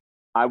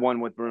 I won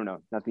with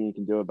Bruno. Nothing you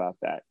can do about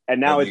that. And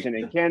now it's an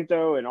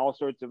Encanto and all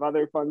sorts of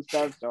other fun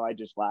stuff. So I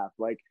just laugh.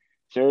 Like,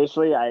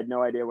 seriously, I had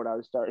no idea what I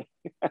was starting.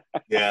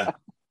 Yeah,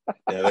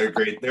 they're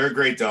great. They're a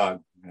great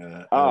dog.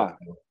 They're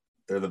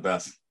the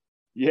best.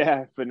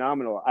 Yeah,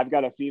 phenomenal. I've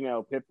got a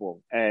female pit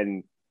bull,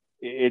 and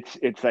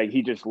it's like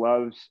he just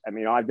loves. I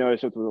mean, I've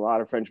noticed with a lot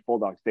of French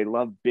bulldogs, they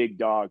love big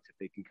dogs that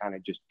they can kind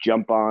of just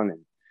jump on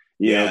and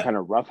you know kind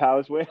of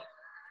roughhouse with.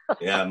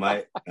 Yeah,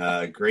 my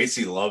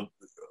Gracie loved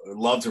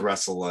to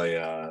wrestle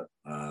a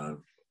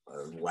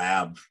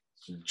lab,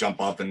 jump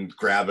up and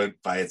grab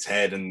it by its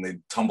head, and they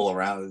tumble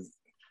around.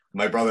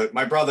 My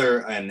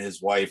brother and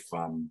his wife,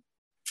 my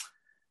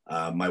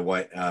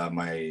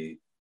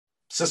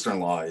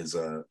sister-in-law is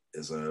a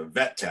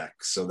vet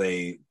tech, so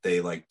they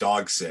like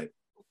dog sit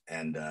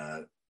and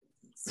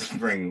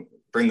bring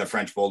the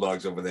French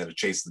bulldogs over there to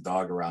chase the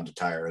dog around to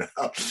tire it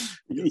out.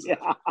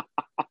 Yeah.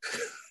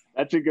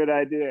 That's a good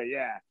idea.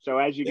 Yeah. So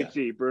as you can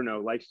see, Bruno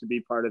likes to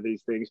be part of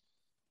these things.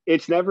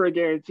 It's never a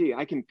guarantee.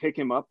 I can pick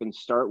him up and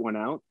start one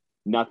out,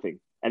 nothing.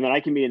 And then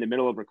I can be in the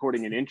middle of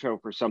recording an intro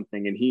for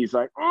something and he's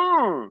like,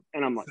 oh,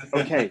 and I'm like,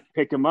 okay,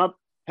 pick him up.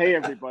 Hey,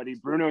 everybody,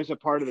 Bruno's a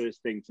part of this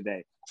thing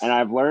today. And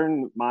I've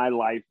learned my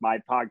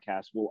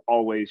podcast will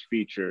always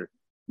feature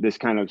this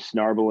kind of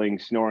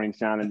snarbling, snoring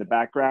sound in the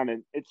background.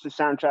 And it's the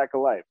soundtrack of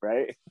life,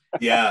 right?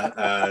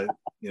 Yeah.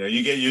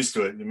 You get used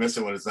to it. You miss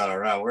it when it's not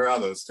around. Where are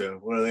those two?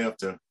 What are they up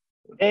to?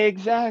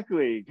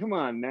 Exactly. Come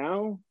on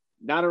now.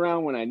 Not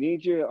around when I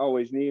need you.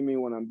 Always need me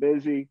when I'm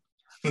busy.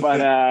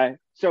 But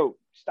so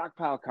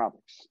Stockpile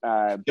Comics.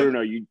 Bruno,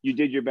 you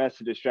did your best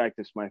to distract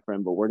us, my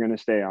friend, but we're going to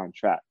stay on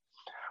track.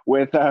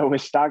 With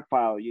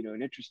Stockpile,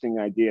 an interesting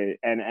idea.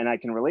 And I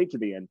can relate to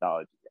the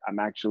anthology. I'm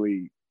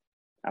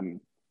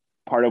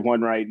part of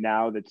one right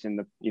now that's in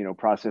the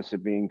process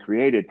of being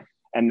created.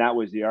 And that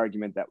was the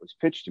argument that was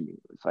pitched to me.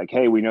 It's like,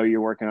 hey, we know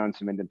you're working on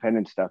some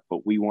independent stuff,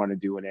 but we want to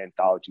do an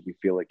anthology. We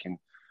feel it can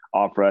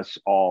offer us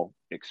all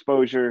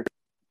exposure,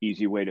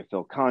 easy way to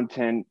fill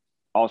content,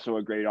 also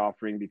a great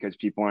offering because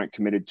people aren't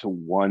committed to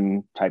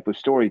one type of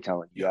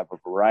storytelling. You have a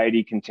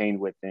variety contained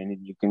within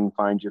and you can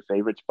find your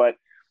favorites, but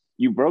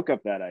you broke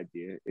up that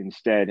idea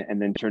instead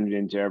and then turned it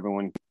into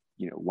everyone,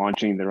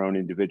 launching their own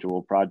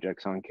individual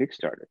projects on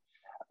Kickstarter.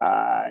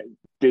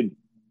 Did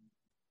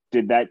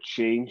that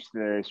change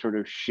the sort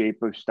of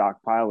shape of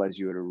Stockpile as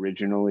you had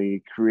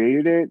originally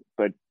created it,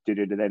 but did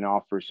it then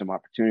offer some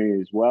opportunity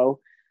as well?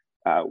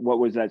 What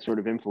was that sort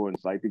of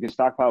influence like? Because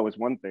Stockpile was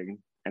one thing,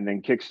 and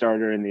then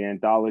Kickstarter and the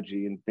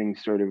anthology and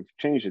things sort of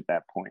changed at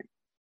that point.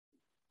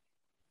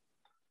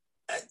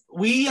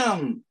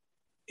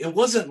 It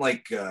wasn't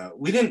like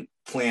we didn't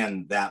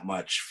plan that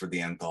much for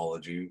the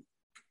anthology.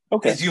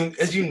 Okay.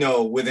 As you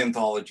know, with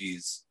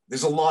anthologies,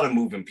 there's a lot of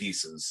moving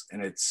pieces,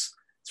 and it's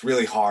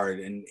really hard.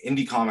 And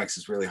indie comics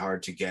is really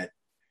hard to get.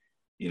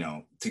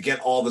 To get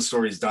all the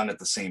stories done at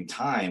the same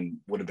time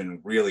would have been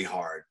really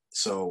hard.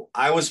 So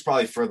I was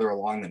probably further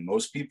along than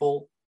most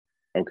people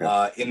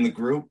in the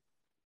group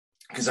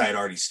because I had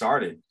already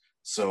started.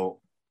 So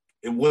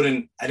I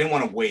didn't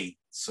want to wait.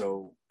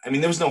 So, I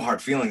mean, there was no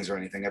hard feelings or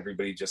anything.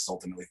 Everybody just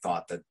ultimately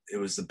thought that it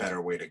was the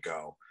better way to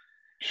go.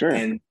 Sure.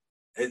 And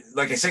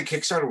like I said,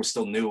 Kickstarter was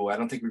still new. I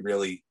don't think we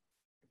really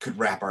could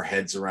wrap our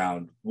heads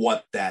around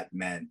what that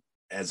meant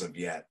as of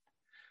yet.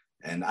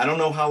 And I don't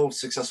know how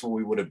successful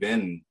we would have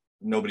been.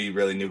 Nobody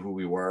really knew who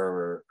we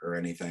were or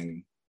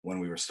anything when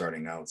we were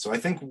starting out. So I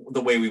think the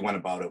way we went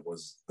about it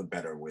was the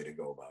better way to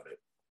go about it.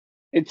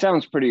 It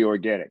sounds pretty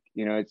organic.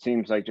 It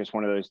seems like just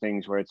one of those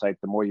things where it's like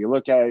the more you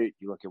look at it,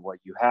 you look at what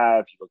you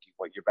have, you look at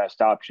what your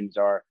best options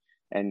are,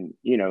 and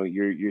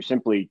you're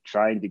simply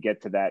trying to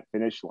get to that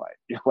finish line.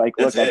 You're like,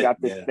 That's look, I've it.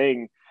 got this Yeah.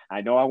 thing,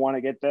 I know I want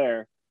to get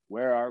there,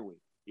 where are we?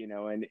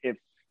 And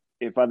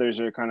if others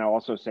are kind of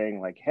also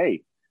saying like,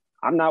 hey,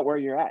 I'm not where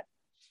you're at,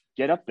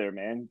 get up there,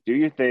 man, do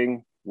your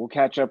thing, we'll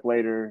catch up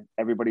later,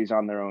 everybody's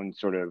on their own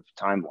sort of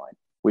timeline,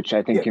 which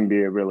I think Yeah. can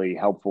be a really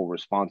helpful,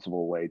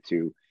 responsible way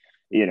to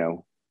you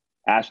know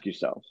ask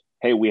yourself,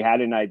 hey, we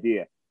had an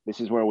idea, this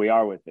is where we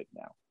are with it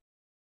now,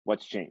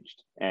 what's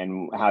changed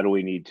and how do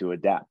we need to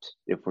adapt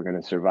if we're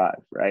going to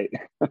survive, right?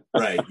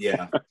 Right.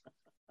 Yeah.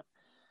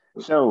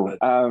 So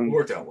But it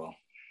worked out well.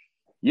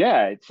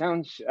 yeah, it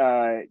sounds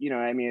I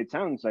mean, it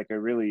sounds like a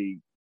really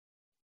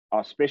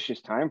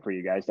auspicious time for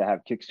you guys to have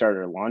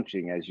Kickstarter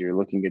launching as you're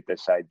looking at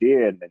this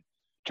idea, and then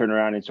turn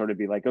around and sort of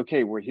be like,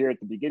 okay, we're here at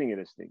the beginning of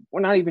this thing,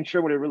 we're not even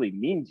sure what it really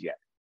means yet,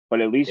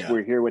 but at least Yeah.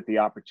 we're here with the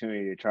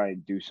opportunity to try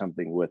and do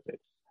something with it.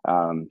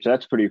 So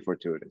that's pretty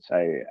fortuitous.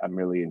 I'm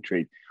really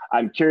intrigued.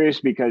 I'm curious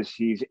because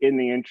he's in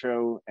the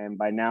intro, and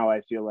by now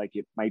I feel like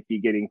it might be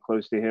getting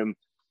close to him.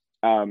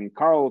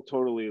 Carl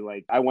totally,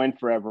 like, I went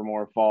for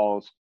Evermore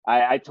Falls.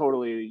 I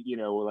totally,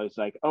 was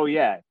like, oh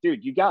yeah,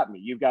 dude, you got me.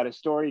 You've got a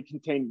story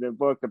contained in the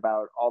book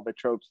about all the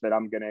tropes that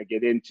I'm gonna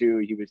get into.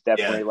 He was Yeah.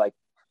 definitely like,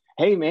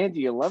 hey man, do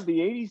you love the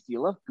 80s? Do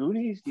you love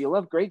Goonies? Do you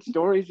love great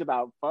stories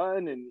about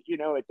fun? And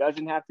it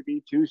doesn't have to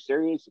be too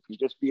serious. It can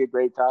just be a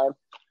great time.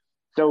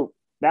 So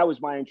that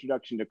was my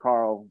introduction to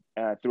Carl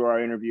through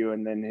our interview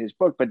and then his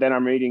book. But then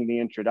I'm reading the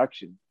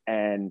introduction,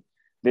 and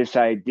this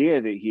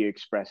idea that he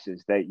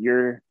expresses that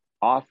you're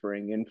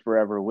offering in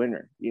Forever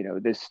Winter,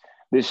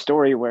 this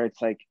story where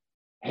it's like,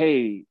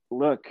 hey,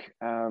 look,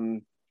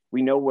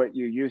 we know what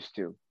you're used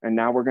to, and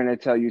now we're going to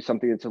tell you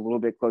something that's a little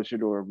bit closer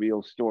to a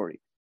real story.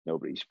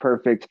 Nobody's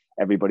perfect.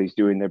 Everybody's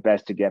doing their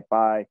best to get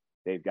by.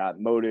 They've got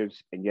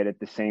motives, and yet at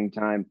the same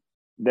time,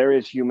 they're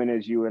as human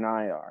as you and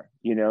I are.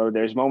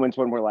 There's moments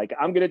when we're like,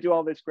 I'm going to do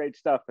all this great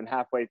stuff. And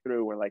halfway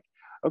through, we're like,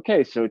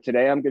 okay, so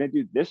today I'm going to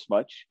do this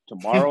much.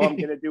 Tomorrow, I'm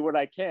going to do what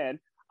I can.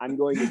 I'm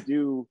going to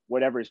do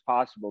whatever is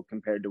possible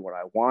compared to what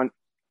I want.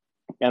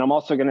 And I'm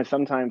also going to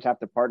sometimes have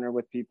to partner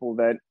with people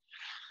that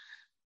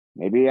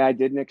maybe I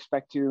didn't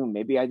expect to,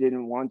 maybe I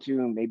didn't want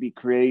to, maybe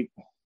create,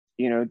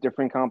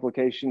 different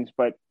complications.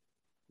 But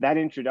that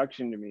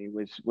introduction to me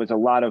was a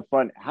lot of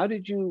fun. How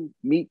did you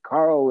meet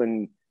Carl,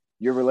 and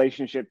your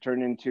relationship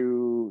turn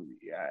into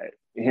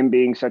him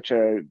being such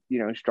a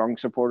strong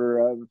supporter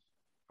of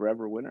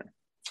Forever Winter?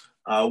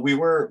 We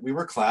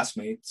were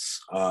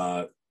classmates,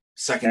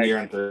 second Okay. year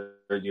and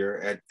third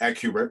year at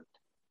Kubert.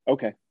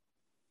 Okay.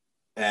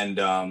 And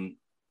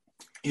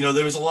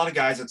there was a lot of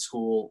guys at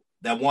school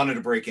that wanted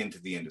to break into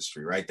the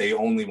industry, right? They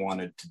only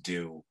wanted to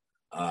do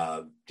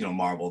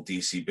Marvel,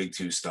 DC, Big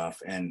Two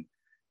stuff. And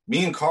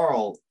me and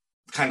Carl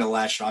kind of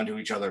latched onto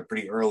each other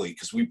pretty early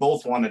because we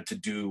both wanted to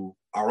do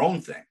our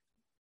own thing.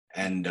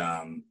 And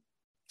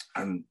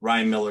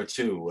Ryan Miller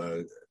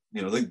too.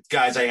 The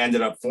guys I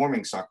ended up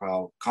forming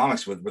Stockpile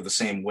Comics with were the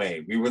same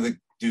way. We were the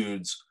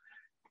dudes.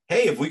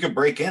 Hey, if we could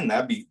break in,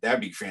 that'd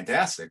be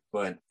fantastic.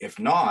 But if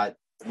not,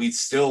 we'd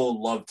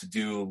still love to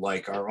do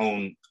like our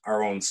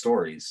own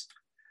stories.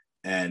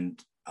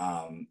 And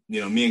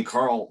me and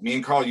Carl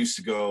used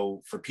to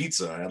go for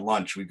pizza at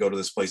lunch. We'd go to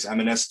this place,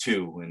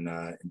 M&S2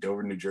 in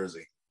Dover, New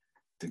Jersey,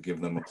 to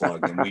give them a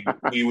plug. And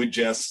we would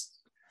just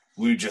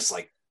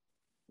like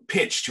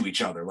pitch to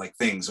each other like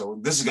things. Oh,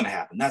 this is going to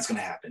happen. That's going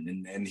to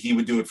happen. And he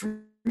would do it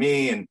for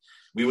me. And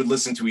we would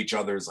listen to each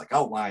other's like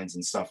outlines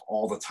and stuff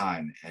all the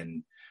time.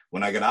 And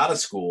when I got out of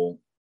school,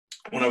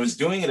 when I was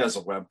doing it as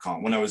a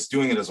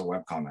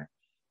webcomic,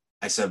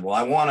 I said, well,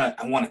 I want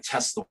to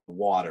test the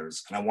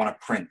waters, and I want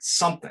to print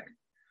something.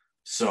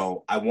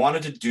 So I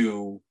wanted to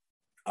do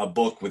a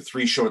book with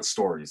 3 short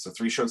stories. The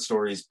 3 short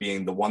stories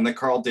being the one that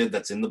Carl did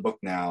that's in the book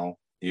now,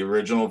 the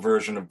original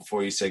version of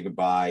Before You Say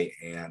Goodbye,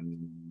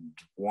 and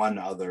one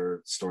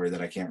other story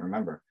that I can't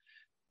remember.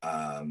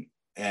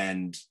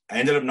 And I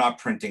ended up not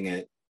printing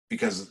it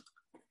because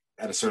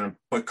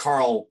but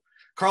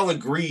Carl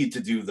agreed to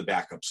do the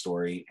backup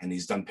story, and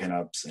he's done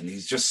pinups, and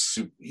he's just,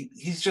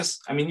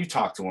 I mean, you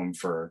talk to him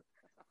for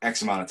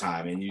X amount of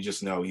time and you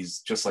just know he's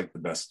just like the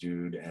best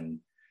dude, and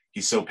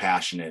he's so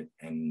passionate.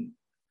 And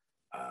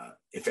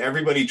if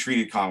everybody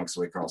treated comics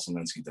the way Carl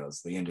Selinsky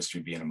does, the industry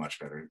would be in a much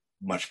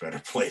better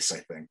place, I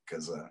think,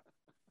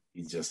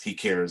 because he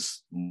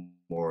cares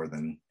more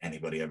than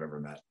anybody I've ever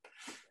met,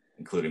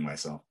 including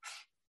myself.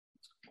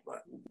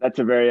 But that's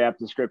a very apt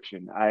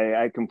description.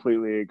 I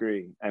completely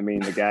agree. I mean,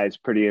 the guy's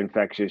pretty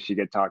infectious. You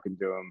get talking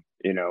to him,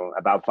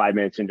 about 5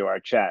 minutes into our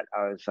chat,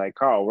 I was like,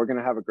 Carl, we're going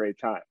to have a great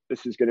time.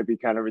 This is going to be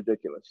kind of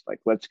ridiculous. Like,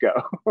 let's go.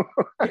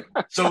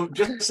 So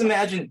just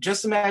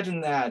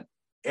imagine that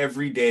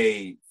every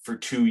day for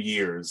 2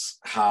 years,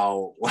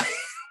 how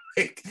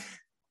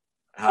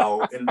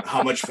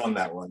how much fun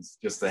that was,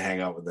 just to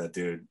hang out with that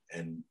dude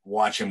and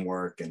watch him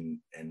work and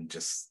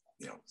just,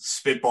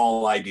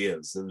 spitball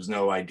ideas. There was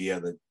no idea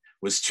that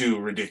was too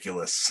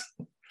ridiculous.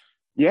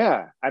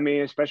 Yeah. I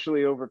mean,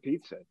 especially over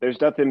pizza. There's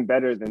nothing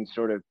better than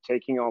sort of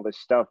taking all the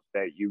stuff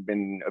that you've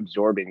been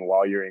absorbing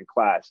while you're in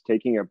class,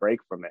 taking a break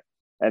from it,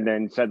 and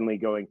then suddenly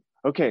going,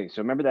 okay,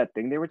 so remember that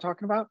thing they were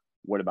talking about?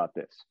 What about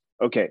this?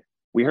 Okay,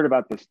 we heard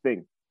about this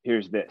thing.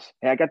 Here's this.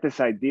 Hey, I got this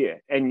idea.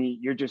 And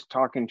you're just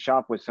talking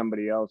shop with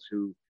somebody else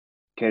who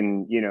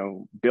can,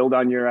 build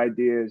on your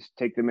ideas,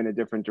 take them in a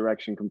different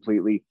direction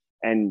completely.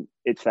 And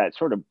it's that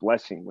sort of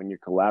blessing when you're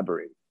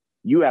collaborating.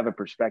 You have a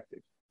perspective,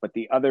 but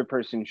the other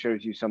person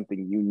shows you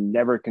something you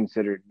never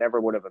considered,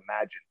 never would have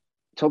imagined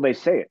until they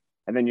say it.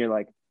 And then you're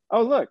like,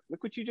 oh, look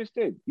what you just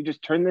did. You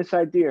just turned this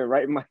idea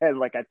right in my head.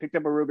 Like I picked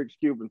up a Rubik's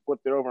Cube and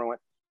flipped it over and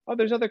went, oh,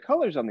 there's other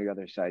colors on the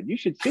other side. You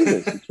should see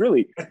this. It's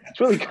really kind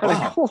of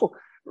Wow. cool.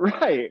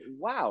 Right.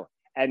 Wow.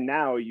 And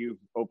now you've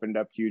opened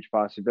up huge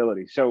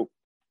possibilities. So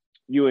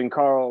you and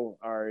Carl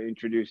are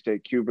introduced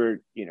at Qbert,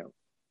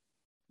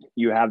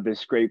 you have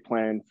this great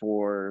plan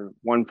for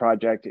one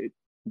project. It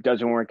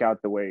doesn't work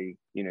out the way,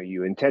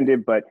 you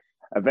intended, but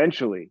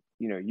eventually,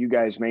 you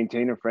guys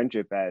maintain a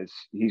friendship as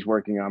he's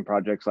working on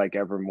projects like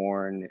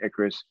Evermore and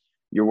Icarus.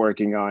 You're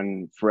working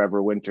on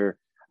Forever Winter.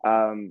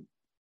 But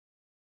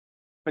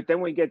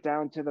then we get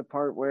down to the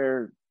part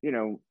where,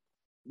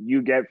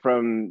 you get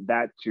from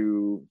that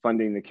to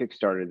funding the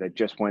Kickstarter that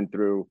just went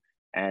through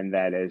and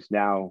that has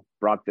now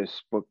brought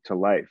this book to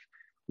life.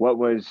 What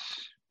was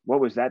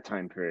that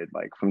time period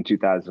like from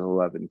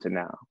 2011 to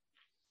now?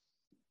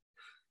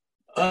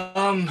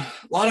 A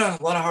lot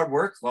of hard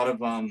work, a lot of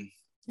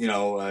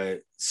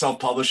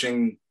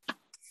self-publishing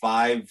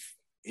 5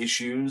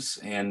 issues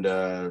and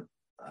a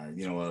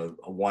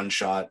one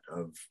shot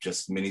of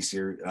just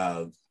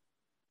miniseries,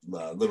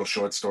 little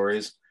short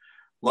stories.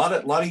 A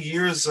lot of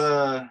years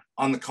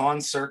on the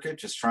con circuit,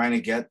 just trying to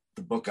get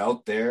the book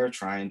out there,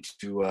 trying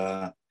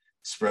to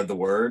spread the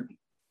word.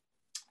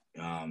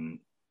 A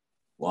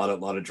lot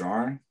of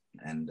drawing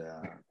and.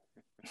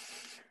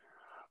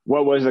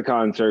 What was the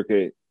con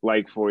circuit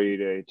like for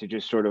you to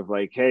just sort of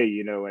like,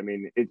 hey,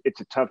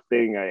 it's a tough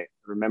thing. I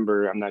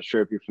remember, I'm not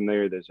sure if you're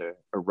familiar, there's a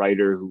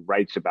writer who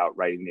writes about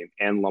writing named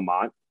Anne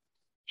Lamott.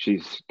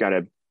 She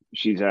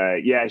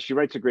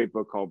writes a great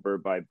book called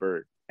Bird by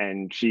Bird.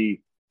 And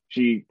she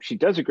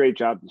does a great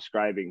job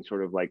describing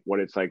sort of like what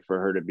it's like for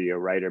her to be a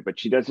writer, but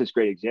she does this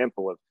great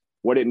example of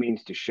what it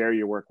means to share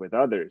your work with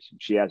others.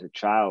 She has a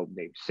child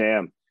named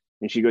Sam.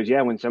 And she goes,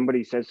 yeah, when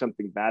somebody says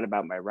something bad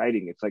about my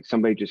writing, it's like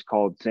somebody just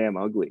called Sam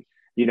ugly.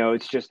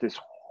 It's just this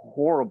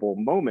horrible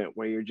moment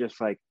where you're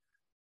just like,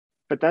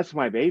 but that's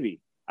my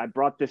baby. I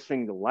brought this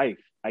thing to life.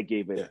 I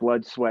gave it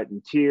blood, sweat,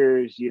 and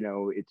tears.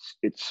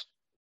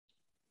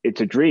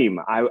 It's a dream.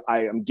 I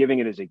am giving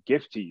it as a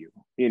gift to you,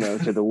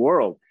 to the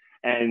world.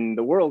 And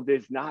the world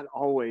is not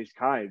always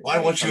kind. Why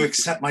won't you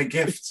accept my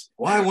gift?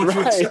 Why won't you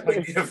accept my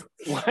gift?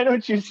 Why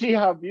don't you see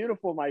how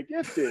beautiful my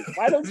gift is?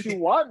 Why don't you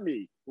want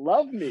me?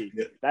 Love me.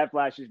 Yeah. That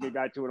flashes me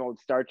back to an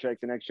old Star Trek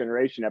The Next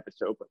Generation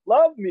episode, but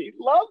love me.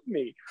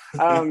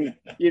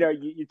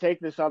 You take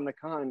this on the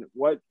con.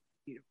 What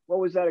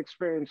was that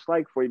experience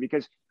like for you?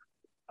 Because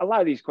a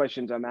lot of these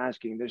questions I'm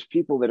asking, there's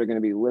people that are going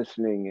to be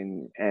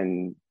listening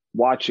and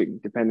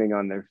watching, depending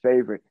on their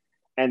favorite.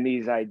 And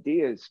these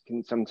ideas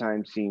can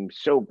sometimes seem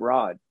so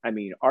broad. I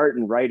mean, art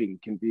and writing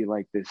can be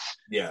like this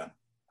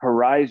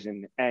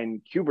horizon, and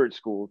Qbert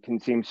School can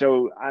seem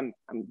so. I'm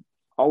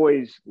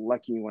always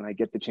lucky when I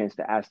get the chance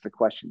to ask the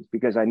questions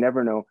because I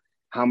never know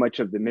how much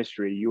of the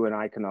mystery you and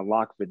I can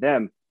unlock for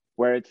them.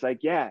 Where it's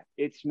like, yeah,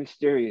 it's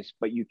mysterious,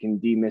 but you can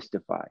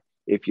demystify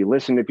if you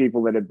listen to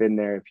people that have been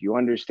there. If you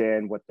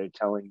understand what they're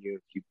telling you,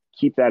 if you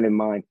keep that in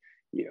mind,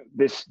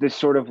 this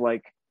sort of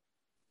like.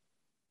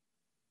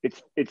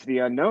 It's the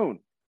unknown.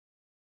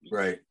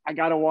 Right. I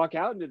got to walk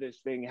out into this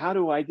thing. How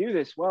do I do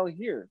this? Well,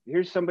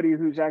 here's somebody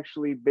who's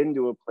actually been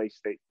to a place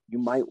that you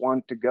might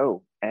want to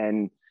go.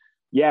 And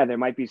yeah, there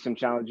might be some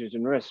challenges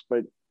and risks,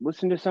 but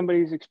listen to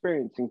somebody's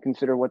experience and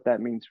consider what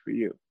that means for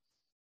you.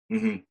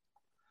 Mm-hmm.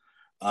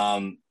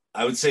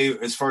 I would say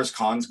as far as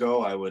cons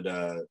go, I would,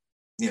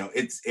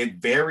 it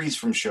varies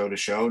from show to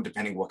show,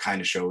 depending what kind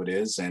of show it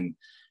is. And,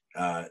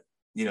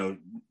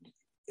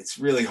 it's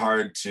really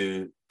hard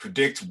to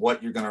predict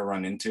what you're going to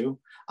run into.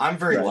 I'm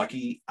very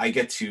lucky. I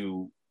get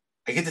to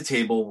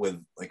table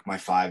with like my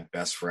 5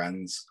 best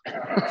friends.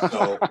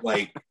 So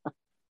like,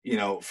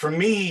 for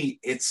me,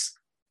 it's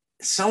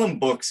selling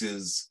books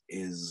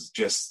is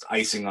just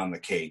icing on the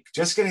cake.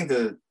 Just getting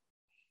to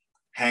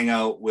hang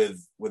out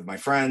with my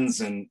friends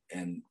and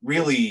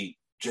really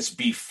just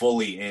be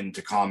fully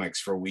into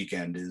comics for a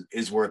weekend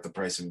is worth the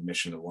price of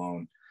admission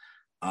alone.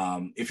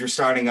 If you're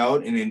starting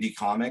out in indie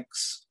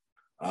comics,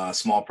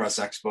 Small Press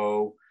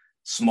Expo,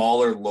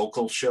 smaller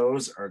local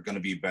shows are going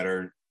to be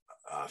better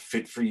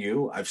fit for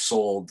you. I've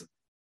sold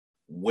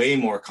way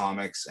more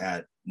comics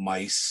at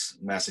MICE,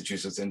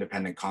 Massachusetts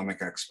Independent Comic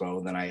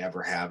Expo, than I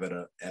ever have at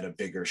a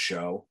bigger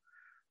show.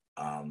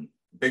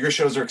 Bigger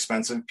shows are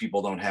expensive.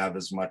 People don't have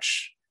as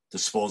much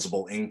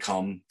disposable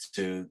income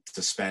to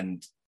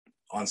spend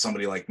on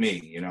somebody like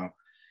me.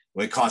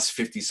 When it costs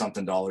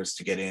 $50-something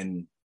to get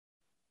in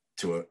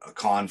to a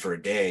con for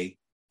a day,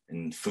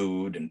 and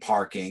food and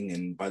parking,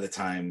 and by the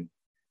time,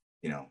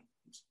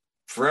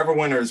 Forever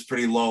Winter is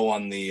pretty low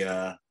on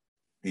the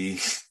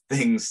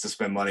things to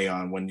spend money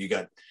on when you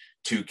got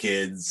 2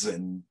 kids,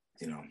 and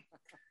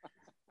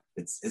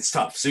it's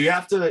tough. So you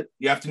have to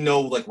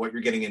know like what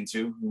you're getting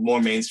into.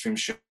 More mainstream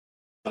show,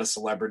 a lot of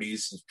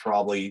celebrities is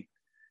probably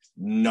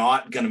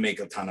not going to make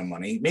a ton of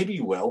money. Maybe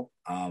you will.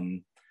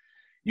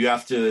 You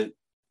have to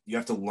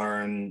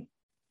learn.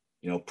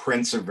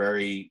 Prints are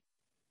very.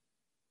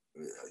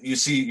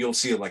 You'll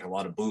see like a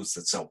lot of booths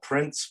that sell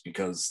prints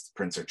because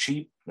prints are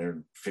cheap.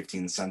 They're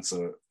 15 cents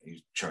you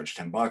charge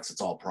 $10.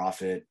 It's all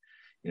profit.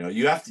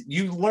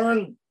 You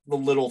learn the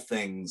little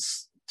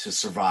things to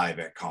survive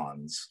at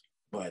cons.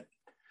 But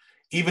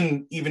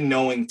even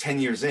knowing 10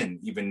 years in,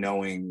 even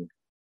knowing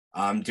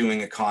I'm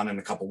doing a con in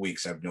a couple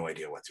weeks, I have no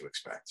idea what to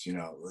expect.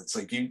 It's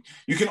like you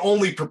can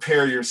only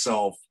prepare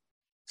yourself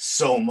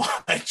so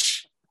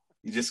much.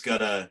 You just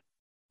gotta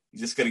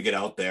get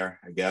out there,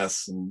 I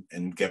guess,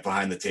 and get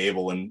behind the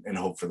table and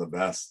hope for the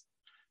best.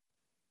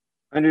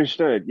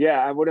 Understood. Yeah,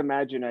 I would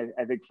imagine.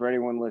 I think for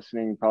anyone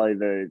listening, probably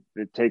the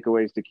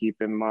takeaways to keep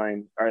in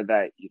mind are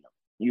that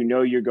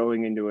you're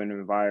going into an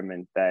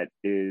environment that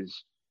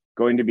is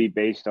going to be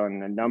based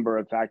on a number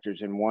of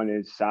factors, and one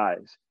is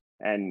size.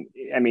 And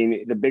I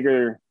mean, the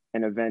bigger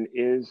an event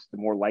is, the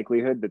more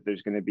likelihood that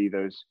there's going to be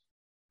those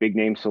big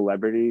name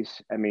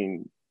celebrities. I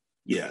mean,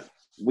 yeah,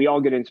 we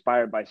all get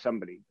inspired by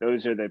somebody.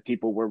 Those are the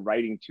people we're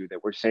writing to,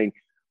 that we're saying,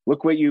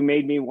 look what you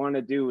made me want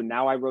to do. And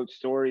now I wrote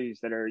stories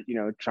that are,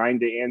 trying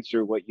to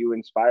answer what you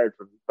inspired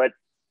from me. But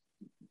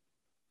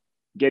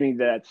getting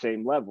to that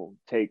same level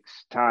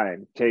takes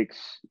time, takes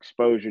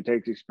exposure,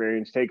 takes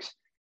experience, takes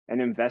an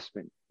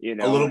investment, a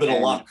little bit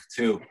of luck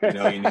too.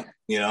 Certainly.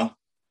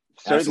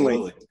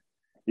 Absolutely.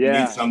 Yeah. You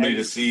need somebody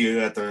to see you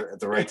at the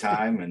right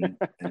time,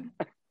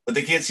 but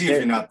they can't see you if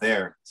you're not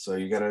there. So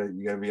you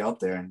gotta be out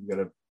there. You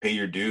gotta pay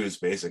your dues,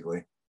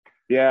 basically.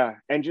 Yeah,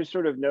 and just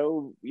sort of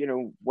know,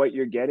 what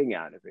you're getting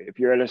out of it. If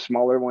you're at a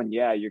smaller one,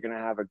 yeah, you're going to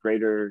have a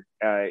greater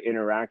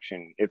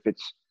interaction. If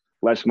it's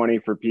less money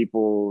for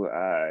people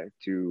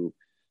to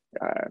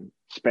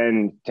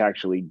spend to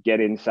actually get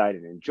inside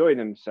and enjoy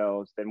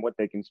themselves, then what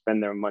they can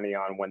spend their money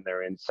on when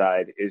they're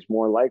inside is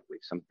more likely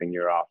something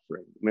you're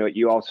offering.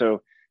 You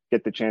also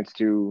get the chance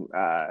to,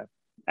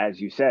 as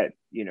you said,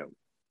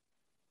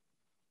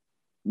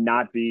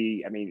 not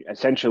be,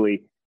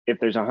 essentially, if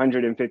there's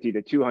 150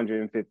 to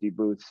 250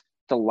 booths,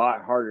 it's a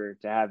lot harder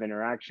to have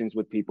interactions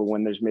with people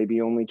when there's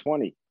maybe only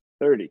 20,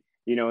 30,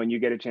 and you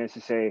get a chance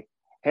to say,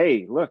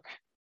 hey, look,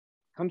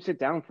 come sit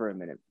down for a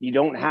minute. You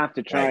don't have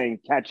to try and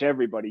catch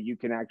everybody. You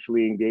can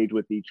actually engage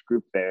with each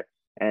group there.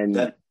 And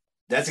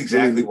that's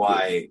exactly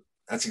why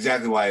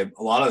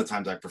a lot of the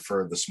times I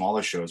prefer the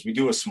smaller shows. We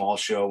do a small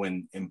show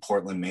in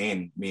Portland,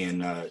 Maine, me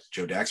and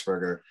Joe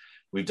Daxberger.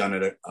 We've done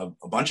it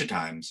a bunch of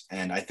times,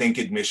 and I think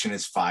admission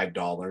is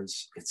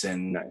 $5. It's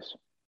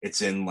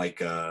in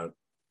like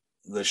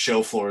the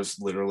show floor is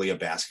literally a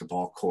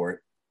basketball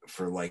court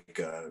for like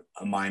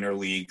a minor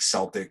league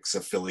Celtics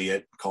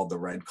affiliate called the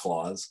Red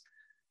Claws.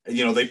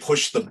 They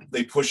push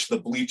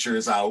the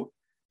bleachers out,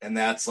 and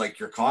that's like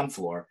your con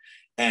floor.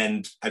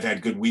 And I've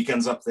had good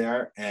weekends up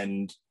there,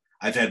 and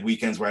I've had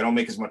weekends where I don't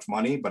make as much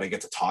money, but I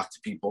get to talk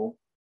to people.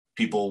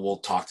 People will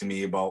talk to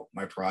me about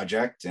my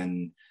project,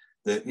 and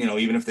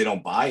even if they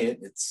don't buy it,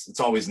 it's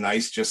always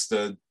nice just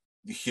to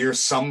hear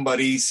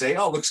somebody say,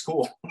 "Oh, looks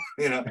cool,"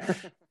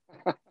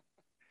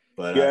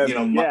 But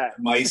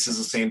Mice is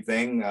the same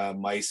thing.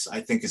 Mice,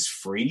 I think, is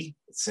free.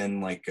 It's in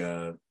like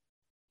a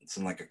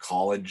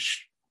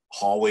college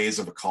hallways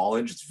of a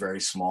college. It's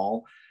very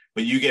small,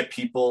 but you get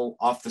people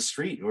off the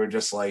street who are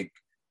just like,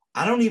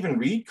 I don't even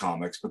read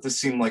comics, but this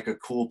seemed like a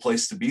cool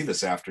place to be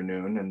this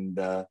afternoon. And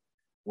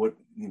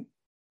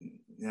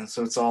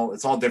so it's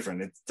all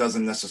different. It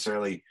doesn't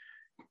necessarily,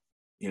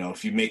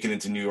 if you make it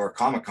into New York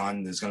Comic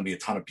Con, there's going to be a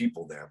ton of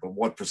people there, but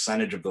what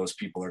percentage of those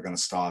people are going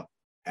to stop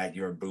at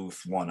your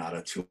booth? 1 out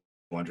of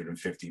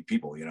 250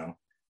 people,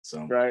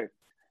 so right.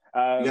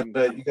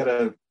 You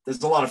gotta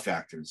there's a lot of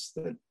factors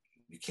that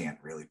you can't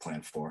really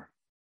plan for.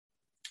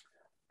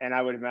 And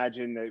I would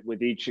imagine that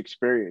with each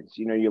experience,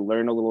 you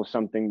learn a little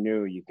something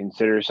new. You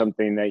consider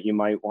something that you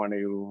might want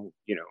to,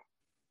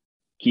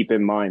 keep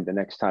in mind the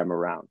next time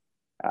around.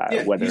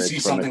 Whether you see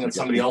something that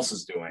somebody else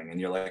is doing,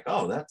 and you're like,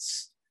 oh,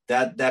 that's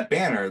that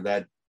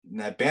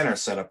banner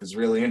setup is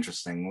really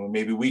interesting. Well,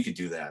 maybe we could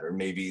do that, or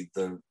maybe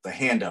the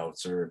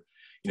handouts, or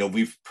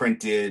we've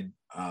printed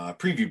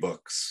preview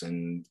books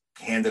and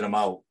handed them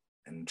out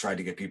and tried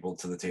to get people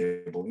to the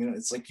table.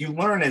 It's like you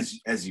learn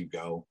as you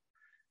go,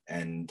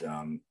 and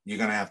you're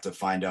gonna have to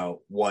find out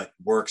what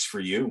works for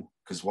you,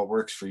 because what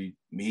works for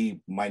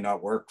me might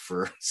not work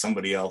for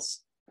somebody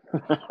else.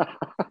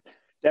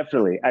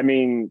 Definitely.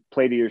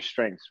 Play to your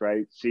strengths,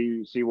 right?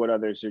 See what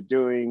others are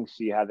doing,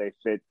 see how they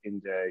fit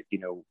into,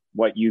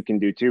 what you can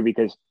do too,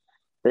 because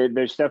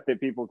there's stuff that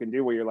people can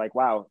do where you're like,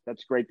 wow,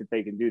 that's great that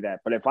they can do that.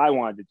 But if I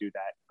wanted to do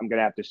that, I'm going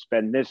to have to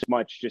spend this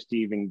much just to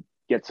even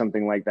get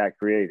something like that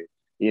created.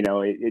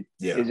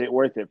 Is it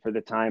worth it for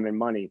the time and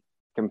money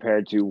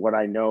compared to what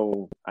I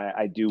know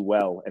I do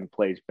well and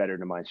plays better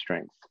to my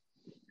strengths?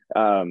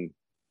 I'm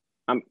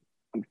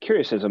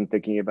curious as I'm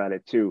thinking about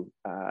it too.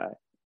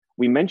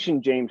 We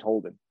mentioned James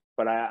Holden,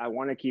 but I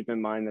want to keep in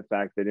mind the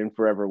fact that in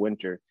Forever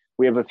Winter,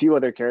 we have a few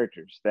other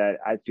characters that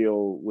I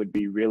feel would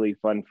be really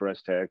fun for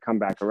us to come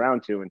back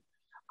around to. And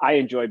I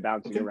enjoy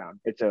bouncing Okay,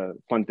 around. It's a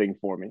fun thing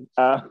for me.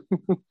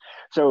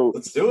 So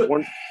let's do it.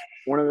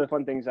 one of the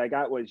fun things I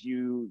got was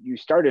you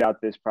started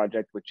out this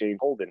project with James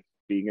Holden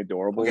being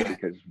adorable Okay.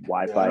 because Yeah,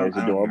 I Wi-Fi don't is I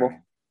don't hear adorable. any.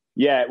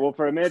 Yeah, well,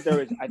 for a minute there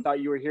was I thought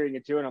you were hearing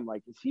it too, and I'm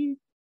like, is he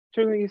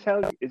turning his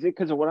head? Is it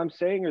because of what I'm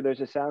saying, or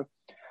there's a sound?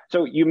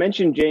 So you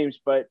mentioned James,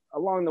 but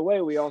along the way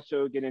we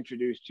also get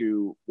introduced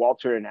to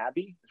Walter and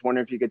Abby. I was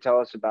wondering if you could tell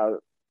us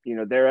about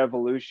their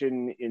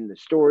evolution in the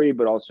story,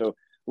 but also a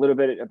little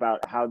bit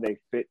about how they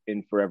fit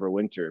in Forever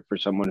Winter for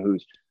someone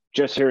who's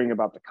just hearing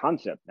about the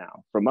concept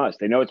now from us.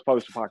 They know it's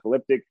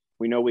post-apocalyptic.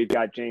 We know we've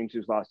got James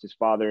who's lost his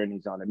father and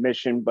he's on a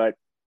mission, but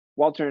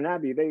Walter and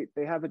Abby,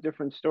 they have a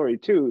different story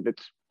too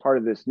that's part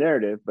of this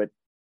narrative, but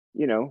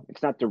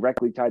it's not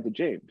directly tied to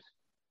James.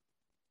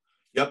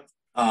 Yep.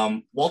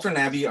 Walter and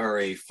Abby are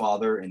a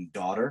father and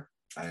daughter,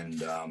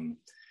 and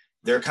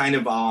they're kind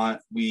of on.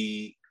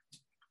 We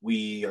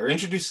are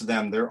introduced to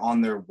them. They're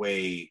on their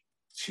way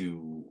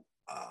to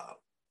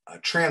a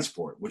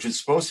transport, which is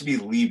supposed to be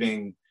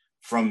leaving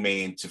from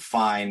Maine to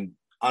find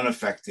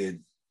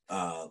unaffected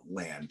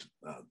land.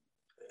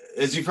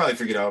 As you probably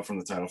figured out from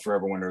the title,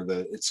 Forever Winter,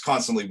 it's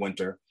constantly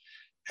winter.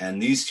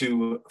 And these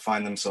two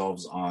find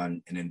themselves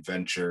on an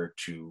adventure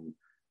to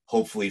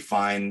hopefully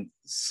find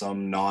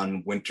some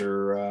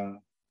non-winter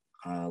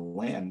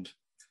land.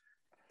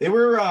 They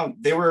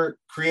were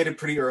created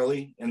pretty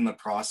early in the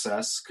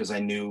process because I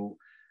knew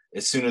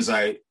as soon as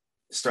I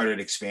started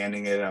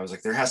expanding it, I was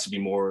like, there has to be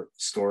more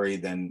story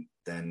than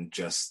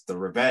just the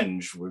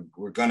revenge.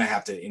 We're going to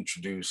have to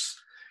introduce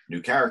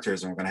new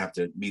characters, and we're going to have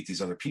to meet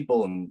these other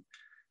people. And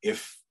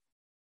if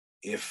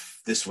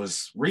this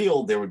was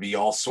real, there would be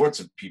all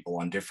sorts of people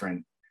on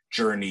different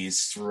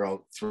journeys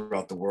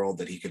throughout the world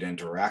that he could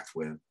interact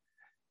with.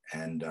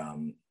 And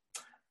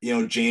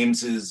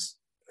James is,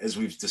 as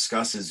we've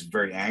discussed, is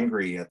very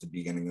angry at the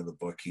beginning of the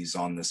book. He's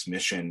on this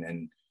mission,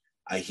 and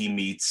he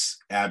meets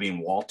Abby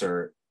and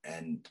Walter,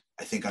 and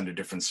I think under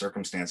different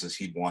circumstances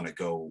he'd want to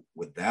go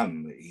with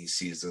them. He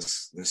sees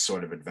this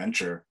sort of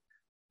adventure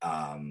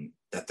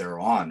that they're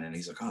on, and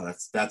he's like, oh,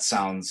 that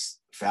sounds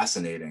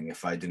fascinating.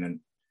 If I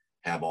didn't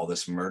have all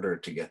this murder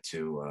to get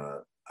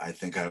to, I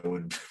think I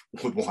would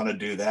want to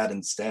do that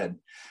instead.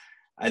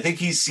 I think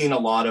he's seen a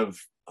lot of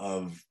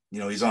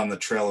he's on the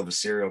trail of a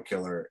serial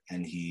killer,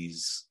 and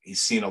he's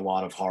seen a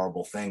lot of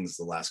horrible things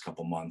the last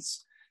couple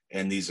months.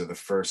 And these are the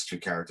first two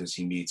characters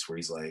he meets where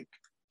he's like,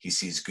 he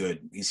sees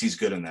good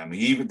in them.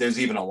 There's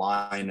even a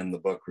line in the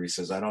book where he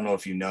says, I don't know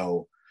if you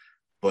know,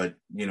 but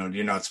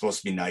you're not supposed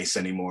to be nice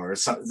anymore.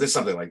 There's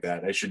something like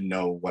that. I should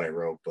know what I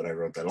wrote, but I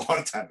wrote that a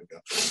long time ago.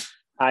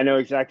 I know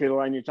exactly the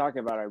line you're talking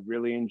about. I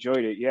really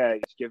enjoyed it. Yeah,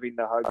 he's giving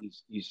the hug.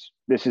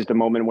 This is the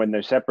moment when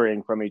they're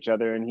separating from each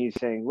other, and he's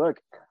saying, "Look,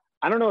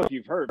 I don't know if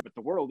you've heard, but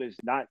the world is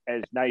not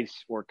as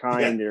nice or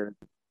kind, Yeah.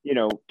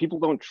 or people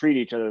don't treat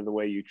each other the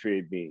way you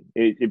treated me.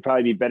 It'd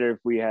probably be better if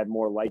we had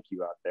more like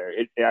you out there."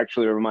 It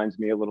actually reminds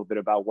me a little bit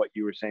about what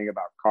you were saying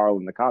about Carl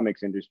in the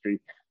comics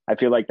industry. I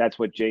feel like that's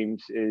what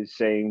James is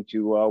saying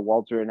to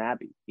Walter and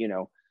Abby.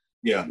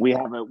 Yeah.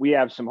 We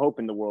have some hope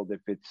in the world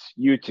if it's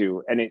you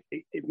two, and it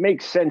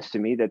makes sense to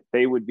me that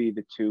they would be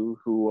the two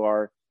who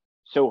are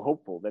so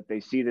hopeful that they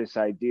see this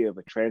idea of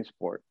a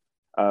transport,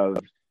 of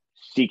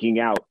seeking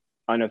out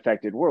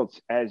unaffected worlds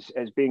as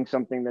being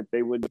something that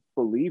they would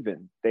believe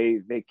in.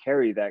 They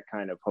carry that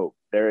kind of hope.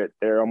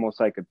 They're almost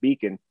like a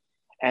beacon.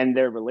 And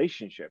their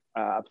relationship,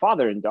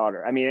 father and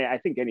daughter, I mean, I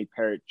think any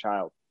parent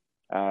child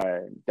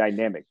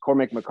dynamic.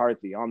 Cormac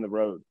McCarthy, On the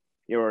Road,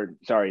 or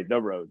sorry,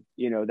 The Road.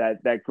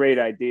 That great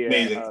idea.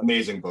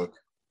 Amazing book.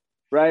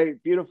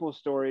 Right, beautiful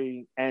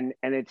story, and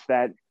it's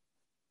that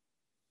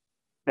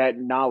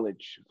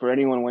knowledge for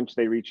anyone once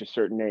they reach a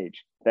certain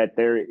age that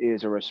there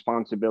is a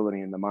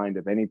responsibility in the mind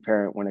of any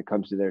parent when it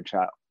comes to their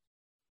child.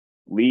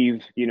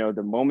 Leave,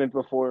 the moment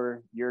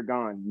before you're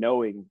gone,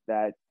 knowing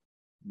that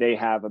they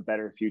have a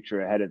better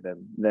future ahead of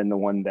them than the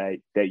one that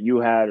you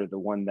had or the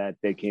one that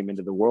they came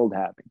into the world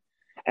having.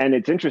 And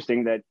it's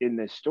interesting that in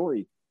this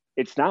story,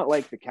 it's not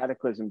like the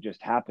cataclysm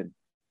just happened.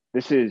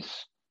 This is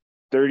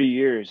 30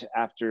 years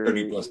after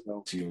 30 plus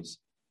years.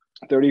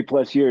 30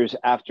 plus years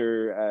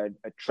after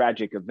a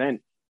tragic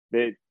event,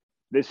 that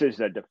this is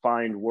a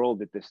defined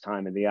world at this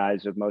time in the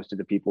eyes of most of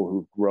the people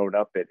who've grown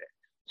up in it.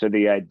 So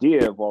the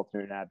idea of Walter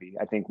and Abby,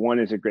 I think, one,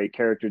 is a great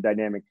character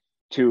dynamic,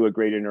 two, a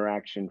great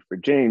interaction for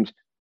James,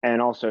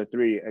 and also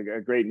three,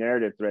 a great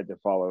narrative thread to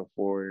follow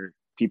for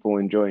people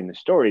enjoying the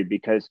story,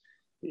 because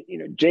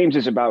James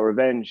is about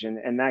revenge,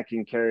 and that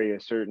can carry a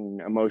certain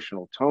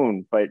emotional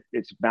tone, but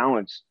it's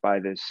balanced by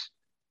this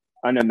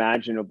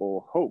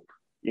unimaginable hope,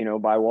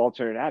 by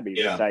Walter and Abby,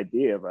 Yeah. this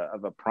idea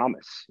of a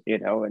promise,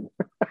 and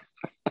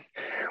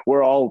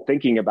we're all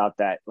thinking about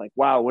that. Like,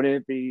 wow, wouldn't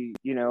it be,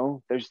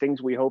 there's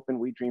things we hope and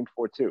we dream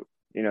for too.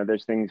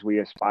 There's things we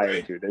aspire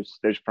Right. to.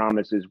 There's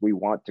promises we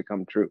want to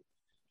come true.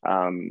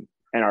 And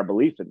our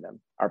belief in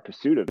them, our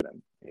pursuit of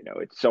them,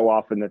 it's so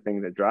often the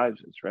thing that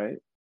drives us, right?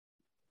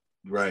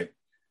 Right.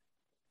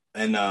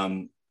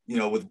 And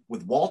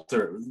with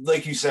Walter,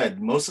 like you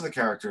said, most of the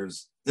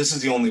characters, this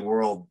is the only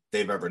world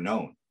they've ever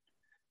known.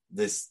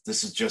 This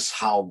is just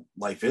how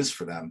life is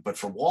for them. But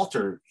for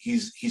Walter,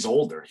 he's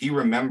older. He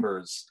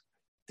remembers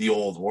the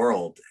old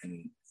world,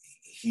 and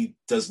he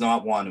does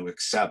not want to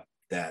accept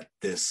that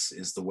this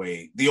is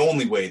the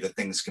only way that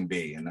things can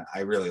be. And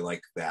I really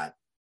like that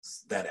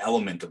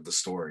element of the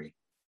story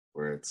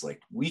where it's like,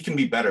 we can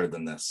be better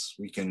than this.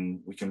 We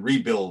can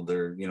rebuild,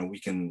 or we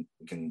can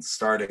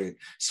start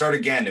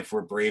again if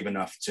we're brave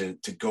enough to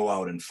go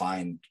out and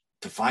find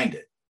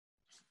it.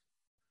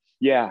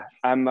 Yeah,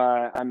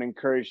 I'm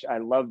encouraged. I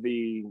love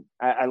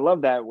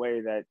that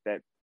way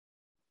that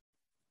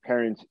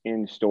parents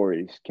in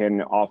stories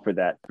can offer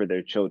that for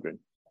their children.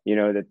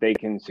 That they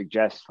can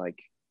suggest, like,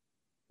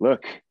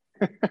 look,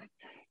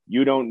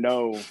 you don't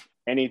know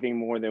anything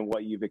more than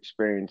what you've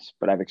experienced,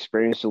 but I've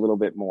experienced a little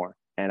bit more,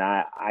 and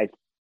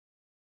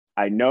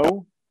I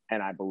know,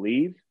 and I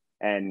believe,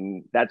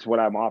 and that's what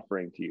I'm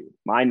offering to you,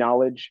 my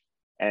knowledge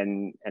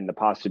and the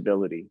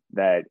possibility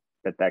that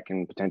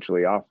can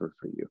potentially offer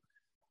for you.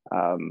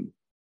 Um,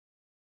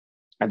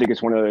 I think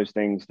it's one of those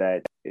things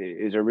that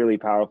is a really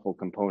powerful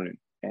component,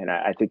 and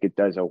I think it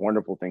does a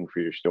wonderful thing for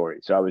your story.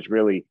 So I was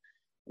really,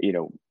 you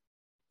know,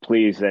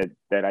 pleased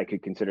that I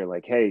could consider,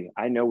 like, hey,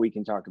 I know we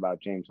can talk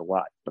about James a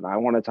lot, but I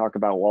want to talk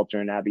about Walter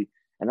and Abby,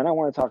 and then I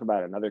want to talk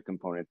about another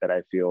component that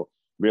I feel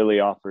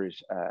really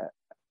offers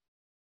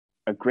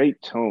a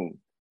great tone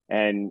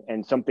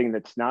and something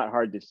that's not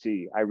hard to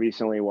see. I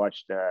recently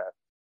watched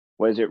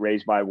was it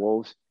Raised by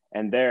Wolves?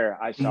 And there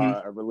I Mm-hmm.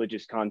 saw a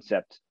religious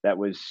concept that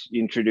was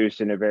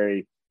introduced in a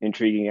very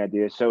intriguing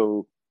idea.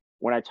 So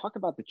when I talk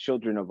about the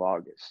Children of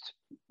August,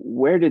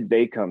 where did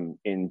they come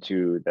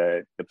into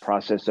the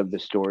process of the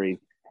story?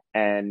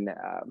 And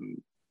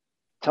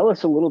tell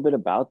us a little bit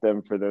about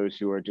them for those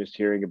who are just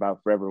hearing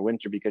about Forever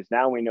Winter, because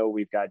now we know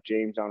we've got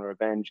James on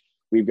revenge,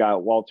 we've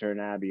got Walter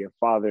and Abby, a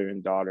father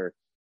and daughter,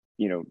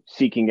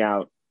 seeking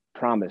out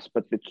promise.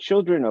 But the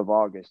Children of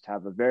August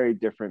have a very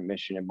different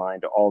mission in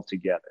mind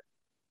altogether.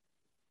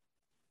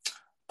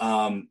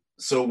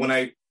 So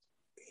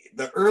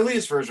the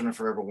earliest version of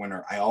Forever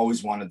Winter, I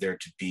always wanted there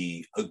to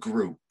be a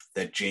group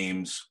that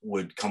James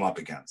would come up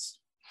against.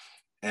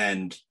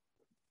 And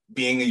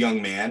being a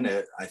young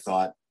man, I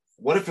thought,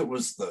 what if it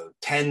was the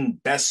 10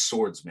 best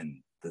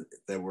swordsmen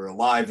that were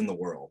alive in the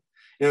world?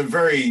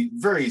 Very,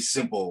 very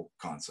simple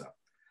concept.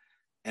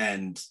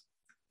 And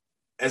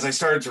as I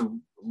started to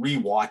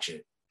rewatch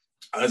it,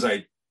 as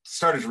I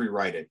started to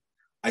rewrite it,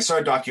 I saw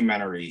a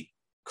documentary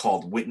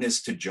called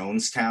Witness to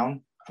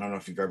Jonestown. I don't know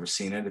if you've ever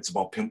seen it. It's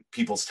about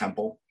People's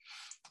Temple.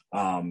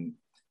 And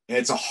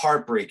it's a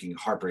heartbreaking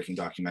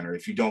documentary.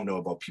 If you don't know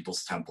about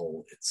People's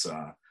Temple, it's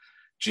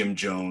Jim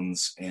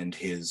Jones and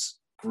his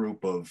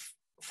group of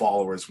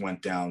followers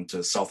went down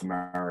to South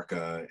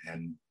America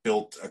and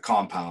built a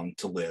compound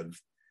to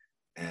live.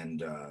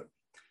 And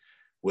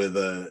with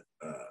the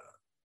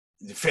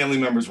family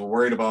members were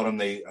worried about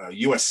him. A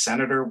U.S.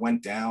 senator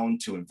went down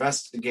to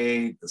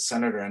investigate. The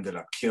senator ended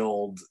up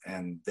killed,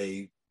 and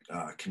they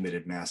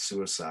committed mass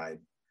suicide.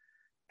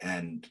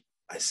 And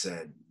I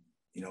said,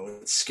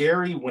 it's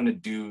scary when a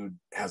dude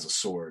has a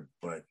sword,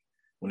 but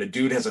when a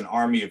dude has an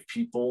army of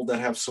people that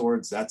have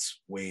swords, that's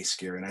way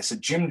scary. And I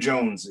said, Jim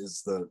Jones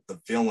is the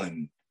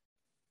villain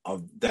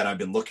that I've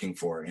been looking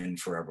for in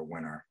Forever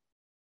Winter.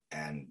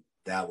 And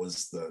that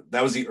was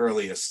the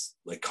earliest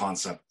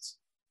concept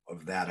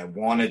of that. I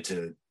wanted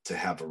to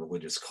have a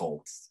religious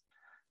cult.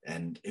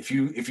 And if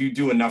you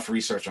do enough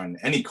research on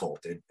any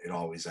cult, it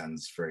always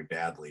ends very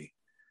badly.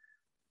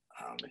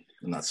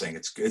 I'm not saying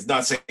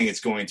it's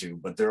going to,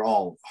 but they're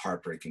all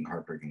heartbreaking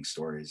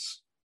stories.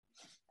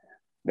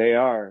 They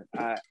are.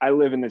 I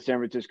live in the San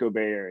Francisco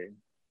Bay Area.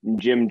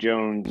 Jim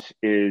Jones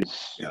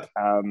is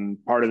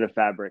part of the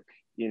fabric.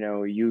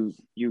 You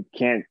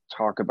can't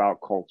talk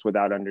about cults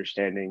without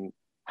understanding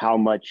how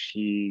much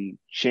he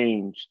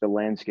changed the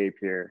landscape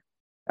here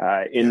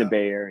in the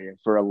Bay Area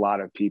for a lot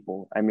of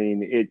people. I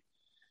mean,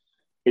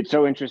 it's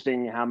so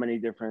interesting how many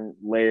different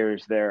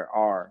layers there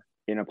are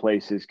in a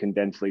place as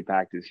condensely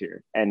packed as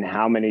here, and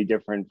how many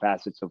different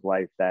facets of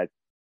life that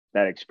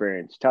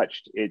experience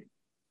touched.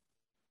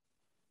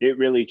 It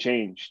really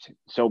changed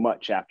so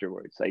much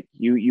afterwards. Like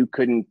you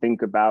couldn't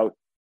think about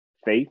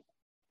faith,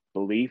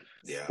 belief,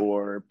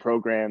 or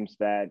programs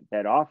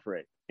that offer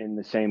it in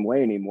the same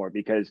way anymore,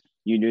 because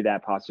you knew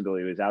that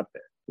possibility was out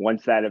there.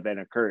 Once that event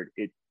occurred,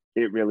 it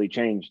really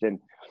changed. And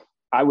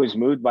I was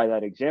moved by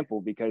that example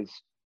because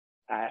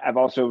I've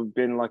also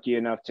been lucky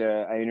enough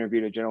I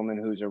interviewed a gentleman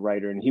who's a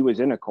writer, and he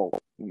was in a cult.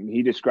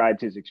 He described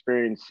his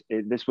experience.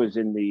 This was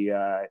in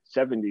the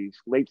 70s,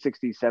 late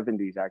 60s,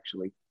 70s,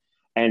 actually.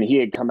 And he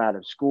had come out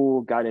of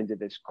school, got into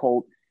this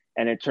cult,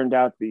 and it turned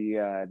out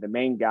the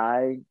main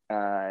guy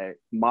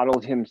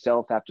modeled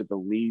himself after the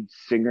lead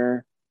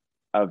singer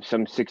of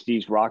some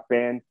 60s rock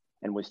band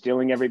and was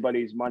stealing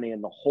everybody's money.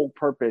 And the whole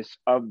purpose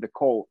of the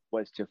cult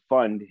was to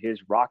fund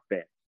his rock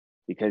band,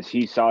 because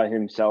he saw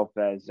himself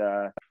as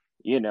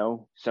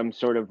some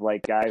sort of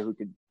guy who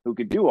could who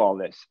could do all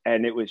this.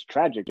 And it was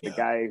tragic. The Yeah.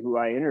 guy who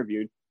I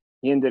interviewed,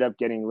 he ended up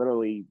getting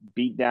literally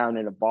beat down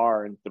in a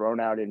bar and thrown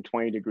out in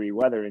 20-degree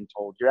weather and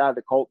told, "You're out of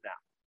the cult now.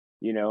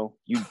 You know,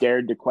 you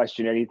dared to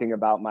question anything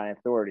about my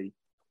authority."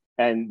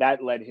 And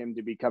that led him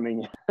to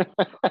becoming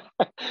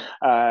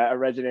a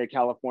resident of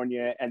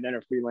California and then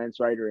a freelance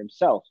writer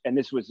himself. And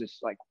this was this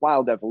like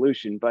wild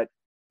evolution. But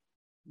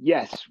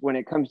yes, when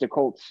it comes to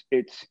cults,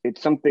 it's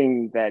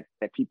something that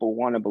people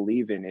want to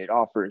believe in. It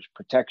offers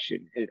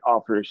protection. It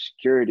offers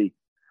security.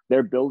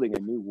 They're building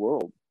a new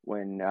world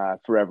when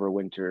Forever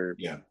Winter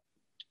Yeah.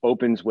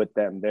 opens with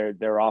them.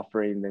 They're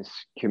offering this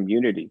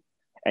community,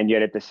 and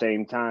yet at the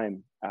same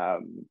time,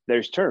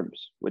 there's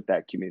terms with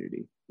that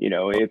community. You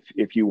know,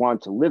 if you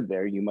want to live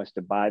there, you must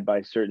abide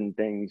by certain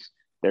things.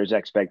 There's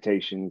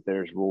expectations,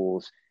 there's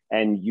rules,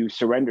 and you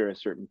surrender a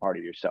certain part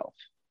of yourself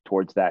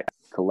towards that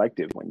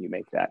collective when you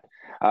make that.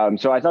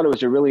 So I thought it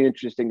was a really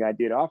interesting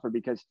idea to offer,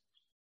 because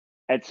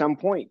at some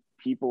point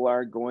people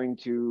are going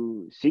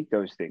to seek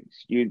those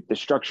things. The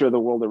structure of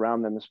the world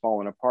around them is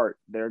falling apart.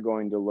 They're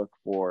going to look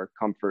for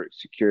comfort,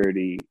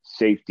 security,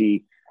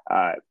 safety,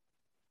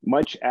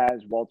 much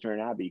as Walter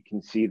and Abby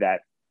can see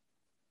that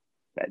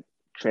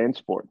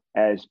transport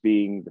as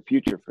being the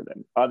future for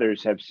them.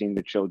 Others have seen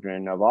the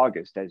Children of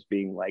August as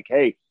being like,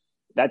 hey,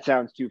 that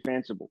sounds too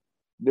fanciful.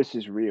 This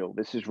is real.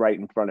 This is right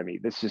in front of me.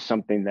 This is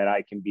something that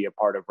I can be a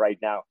part of right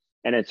now.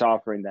 And it's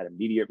offering that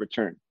immediate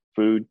return: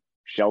 food,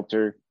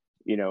 shelter,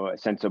 you know, a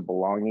sense of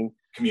belonging.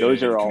 Community,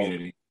 those are all,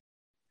 community.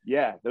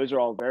 yeah, those are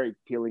all very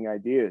appealing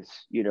ideas,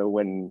 you know,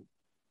 when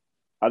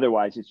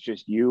otherwise it's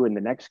just you and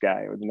the next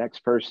guy or the next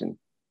person.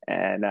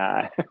 And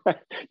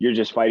you're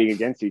just fighting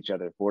against each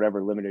other for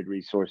whatever limited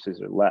resources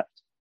are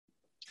left.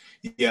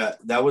 Yeah,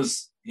 that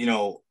was, you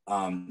know,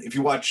 if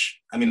you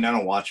watch, I mean, I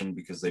don't watch them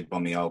because they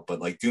bum me out,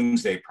 but like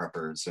Doomsday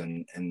Preppers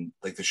and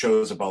like the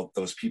shows about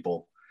those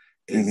people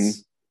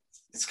is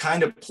it's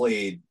kind of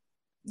played,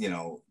 you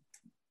know,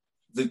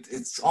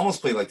 it's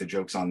almost played like the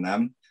joke's on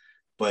them.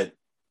 But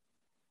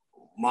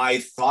my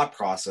thought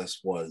process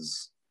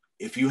was,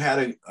 if you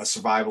had a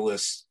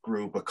survivalist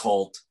group, a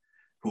cult,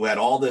 who had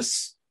all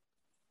this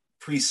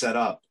pre-set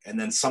up, and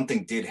then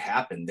something did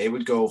happen, they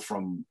would go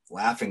from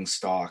laughing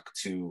stock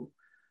to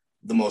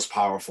the most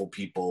powerful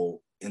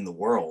people in the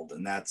world.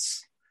 And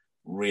that's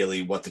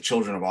really what the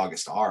Children of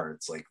August are.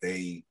 It's like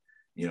they,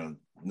 you know,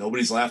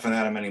 nobody's laughing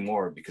at them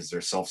anymore because they're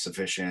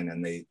self-sufficient,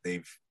 and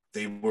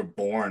they were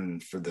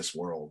born for this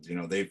world. You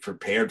know, they've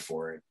prepared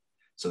for it.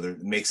 So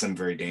it makes them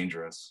very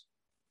dangerous.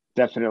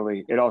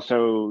 Definitely. It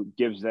also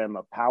gives them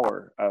a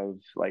power of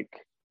like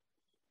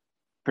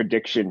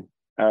prediction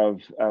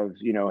of,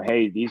 you know,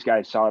 hey, these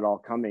guys saw it all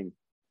coming.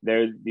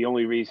 They're the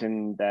only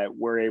reason that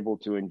we're able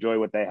to enjoy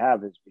what they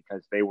have is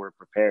because they were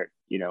prepared.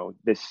 You know,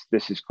 this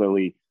is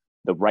clearly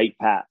the right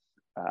path.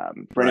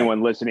 For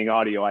anyone listening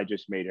audio, I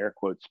just made air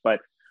quotes, but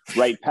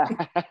right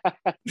path.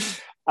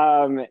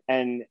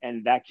 And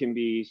that can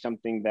be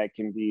something that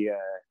can be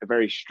a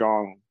very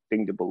strong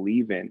thing to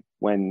believe in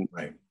when,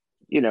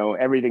 you know,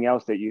 everything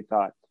else that you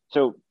thought.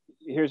 So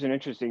here's an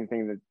interesting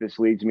thing that this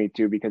leads me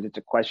to, because it's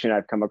a question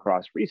I've come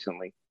across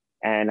recently,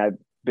 and I've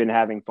been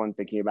having fun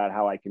thinking about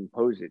how I can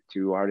pose it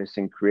to artists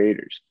and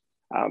creators.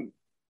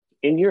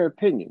 In your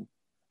opinion,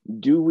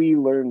 do we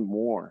learn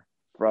more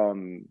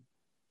from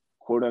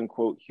quote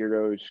unquote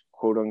heroes,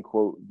 quote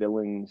unquote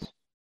villains,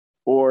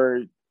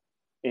 or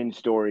in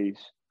stories,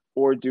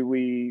 or do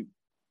we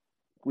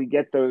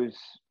get those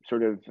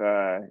sort of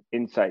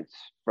insights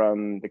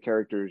from the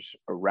characters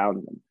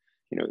around them?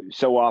 You know,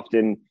 so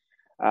often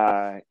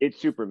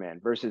it's Superman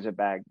versus a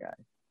bad guy,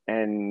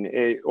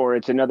 or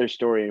it's another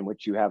story in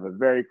which you have a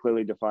very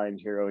clearly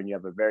defined hero and you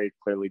have a very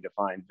clearly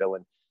defined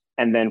villain,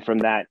 and then from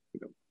that, you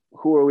know,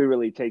 who are we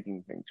really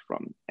taking things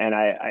from? And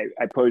I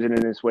pose it in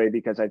this way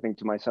because I think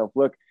to myself,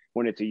 look,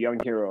 when it's a young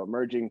hero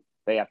emerging,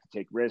 they have to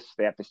take risks,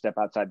 they have to step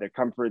outside their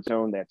comfort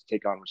zone, they have to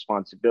take on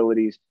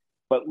responsibilities.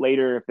 But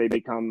later, if they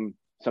become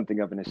something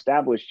of an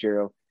established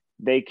hero,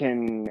 they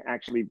can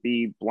actually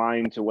be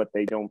blind to what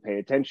they don't pay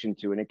attention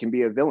to. And it can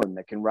be a villain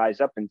that can rise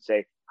up and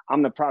say,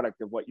 I'm the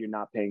product of what you're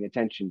not paying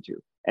attention to.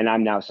 And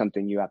I'm now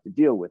something you have to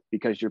deal with,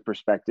 because your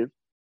perspective,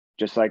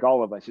 just like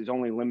all of us, is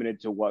only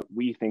limited to what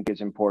we think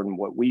is important,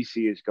 what we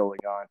see is going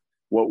on,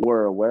 what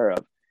we're aware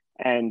of.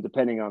 And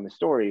depending on the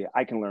story,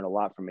 I can learn a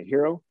lot from a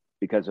hero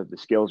because of the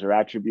skills or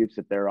attributes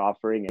that they're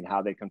offering and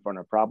how they confront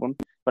a problem.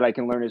 But I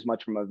can learn as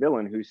much from a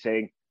villain who's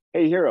saying,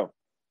 hey, hero,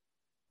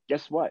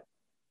 guess what?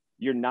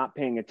 You're not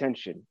paying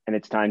attention and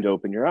it's time to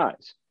open your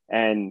eyes.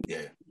 And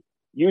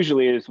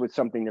usually it is with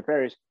something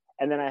nefarious.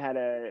 And then I had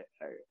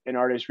an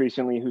artist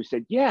recently who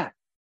said, yeah.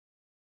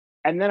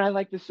 And then I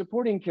like the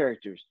supporting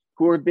characters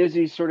who are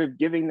busy sort of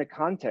giving the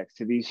context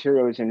to these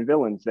heroes and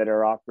villains that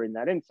are offering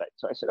that insight.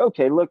 So I said,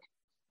 okay, look,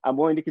 I'm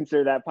willing to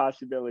consider that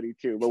possibility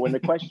too. But when the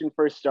question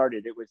first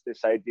started, it was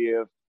this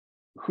idea of,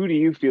 who do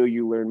you feel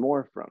you learn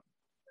more from,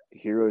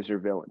 heroes or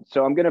villains?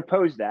 So I'm going to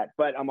pose that,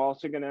 but I'm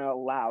also going to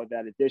allow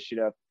that addition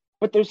of,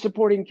 but there's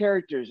supporting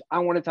characters. I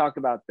want to talk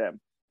about them.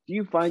 Do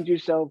you find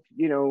yourself,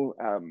 you know,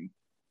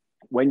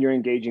 when you're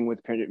engaging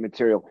with printed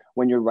material,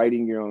 when you're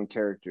writing your own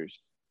characters,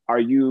 are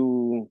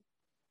you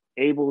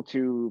able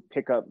to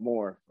pick up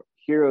more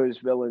heroes,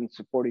 villains,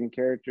 supporting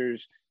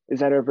characters?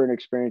 Is that ever an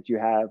experience you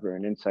have or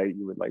an insight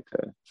you would like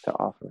to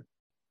offer?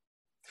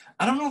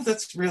 I don't know if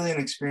that's really an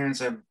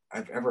experience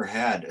I've ever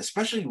had,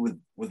 especially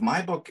with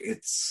my book.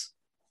 It's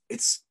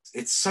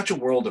such a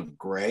world of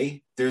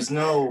gray. There's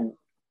no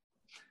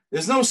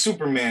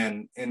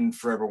Superman in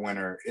Forever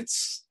Winter.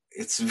 It's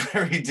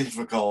very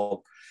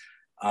difficult.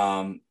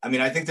 I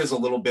mean, I think there's a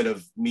little bit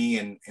of me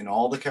in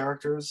all the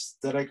characters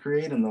that I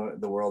create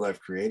and the world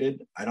I've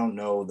created. I don't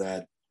know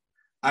that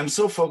I'm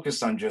so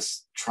focused on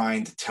just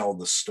trying to tell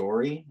the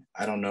story.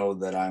 I don't know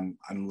that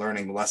I'm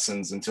learning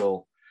lessons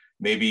until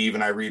maybe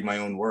even I read my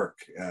own work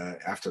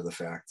after the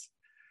fact.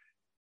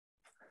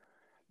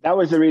 That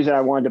was the reason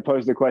I wanted to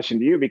pose the question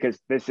to you, because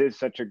this is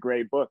such a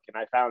great book. And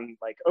I found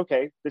like,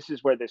 okay, this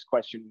is where this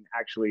question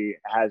actually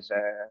has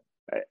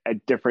a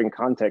different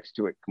context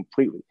to it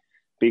completely.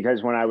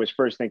 Because when I was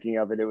first thinking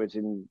of it, it was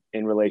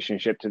in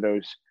relationship to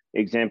those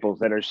examples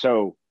that are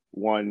so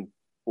one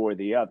or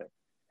the other.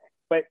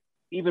 But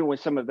even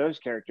with some of those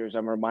characters,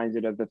 I'm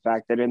reminded of the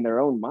fact that in their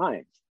own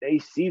minds, they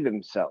see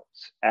themselves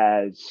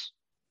as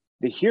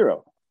the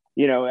hero. Oh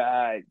You look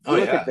at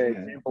yeah, the yeah,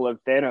 example of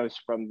Thanos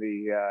from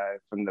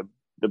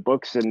the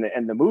books and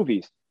the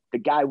movies. The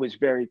guy was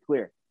very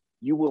clear.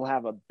 You will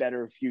have a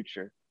better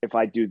future if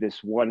I do this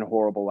one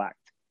horrible act.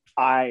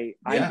 I'm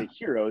yeah, the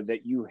hero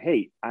that you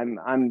hate.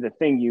 I'm the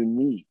thing you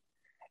need.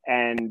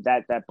 And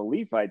that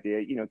belief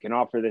idea, can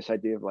offer this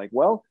idea of like,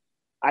 well,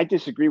 I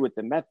disagree with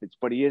the methods,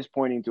 but he is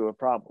pointing to a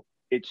problem.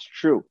 It's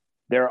true.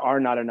 There are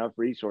not enough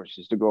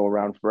resources to go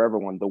around for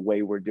everyone the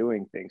way we're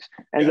doing things.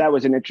 And yeah, that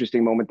was an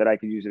interesting moment that I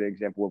could use as an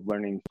example of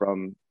learning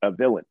from a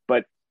villain.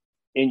 But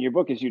in your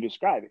book, as you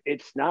describe it,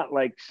 it's not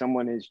like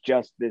someone is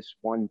just this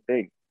one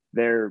thing.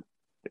 They're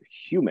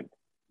human.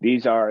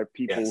 These are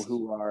people yes,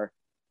 who are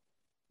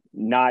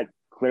not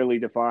clearly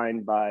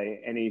defined by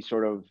any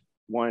sort of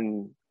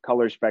one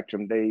color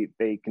spectrum.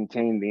 They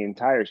contain the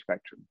entire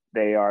spectrum.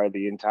 They are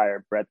the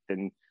entire breadth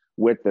and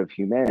width of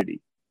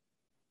humanity.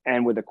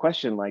 And with a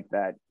question like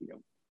that,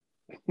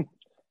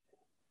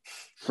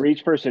 for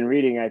each person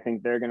reading, I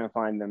think they're going to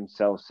find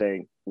themselves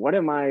saying, what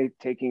am I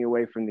taking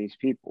away from these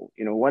people?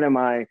 What am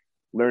I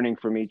learning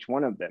from each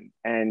one of them?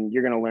 And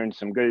you're going to learn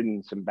some good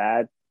and some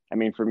bad. I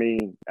mean, for me,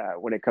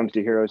 when it comes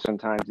to heroes,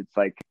 sometimes it's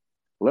like,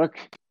 look,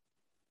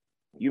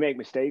 you make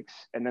mistakes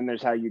and then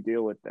there's how you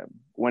deal with them.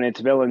 When it's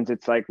villains,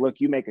 it's like, look,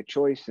 you make a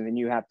choice and then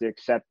you have to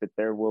accept that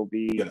there will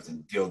you be have to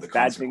deal with the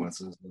bad things.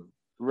 consequences.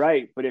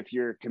 Right. But if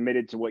you're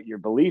committed to what your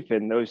belief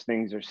in, those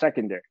things are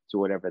secondary to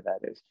whatever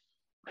that is.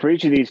 For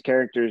each of these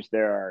characters,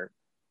 there are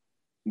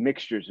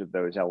mixtures of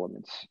those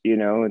elements.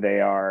 They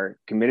are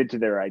committed to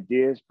their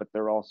ideas, but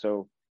they're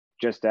also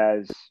just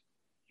as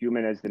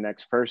human as the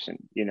next person.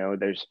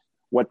 There's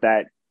what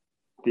that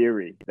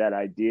theory, that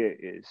idea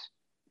is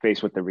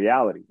faced with the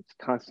reality. It's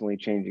constantly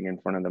changing in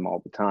front of them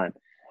all the time.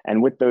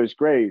 And with those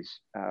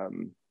grays,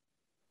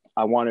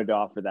 I wanted to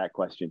offer that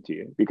question to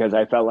you because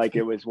I felt like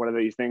it was one of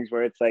these things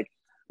where it's like,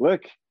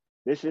 look,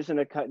 this isn't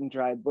a cut and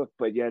dry book,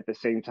 but yet at the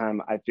same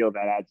time, I feel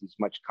that adds as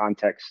much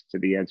context to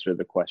the answer to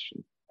the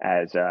question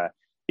as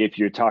if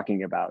you're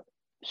talking about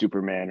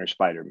Superman or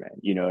Spider-Man.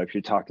 If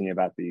you're talking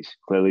about these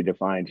clearly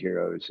defined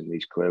heroes and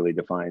these clearly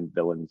defined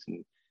villains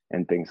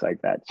and things like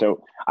that.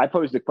 So I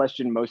posed the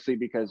question mostly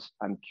because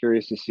I'm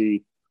curious to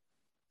see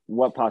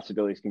what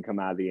possibilities can come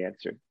out of the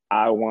answer.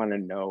 I want to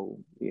know,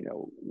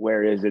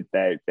 where is it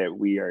that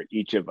we are,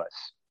 each of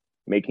us,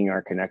 making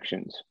our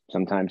connections?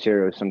 Sometimes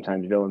heroes,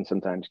 sometimes villains,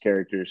 sometimes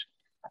characters.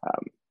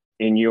 Um,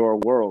 in your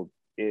world,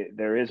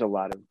 there is a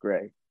lot of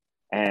gray,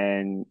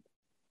 and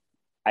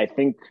I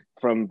think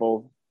from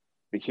both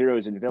the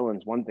heroes and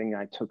villains, one thing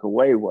I took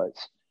away was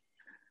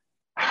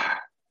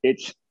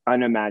it's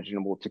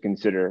unimaginable to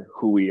consider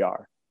who we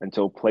are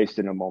until placed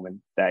in a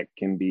moment that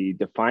can be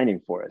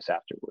defining for us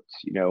afterwards,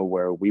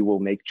 where we will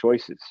make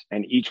choices.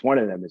 And each one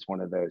of them is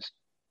one of those.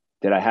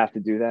 Did I have to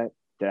do that?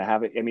 Did I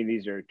have it? I mean,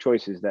 these are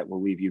choices that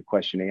will leave you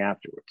questioning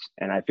afterwards.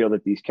 And I feel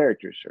that these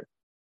characters are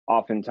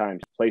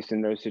oftentimes placed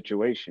in those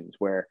situations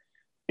where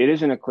it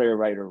isn't a clear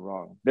right or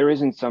wrong. There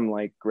isn't some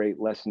like great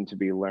lesson to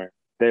be learned.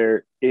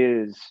 There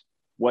is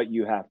what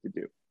you have to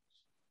do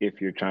if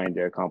you're trying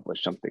to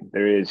accomplish something.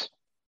 There is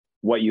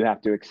what you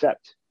have to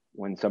accept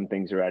when some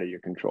things are out of your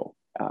control.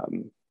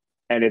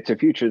 And it's a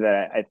future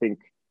that I think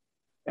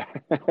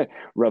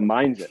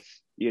reminds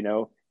us,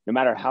 no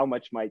matter how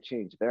much might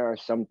change, there are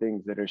some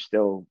things that are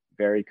still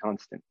very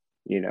constant.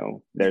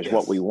 There's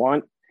what we Yes.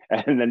 want,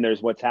 and then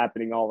there's what's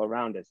happening all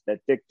around us that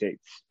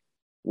dictates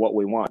what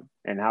we want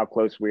and how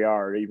close we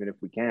are, or even if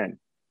we can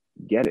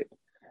get it.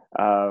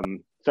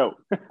 So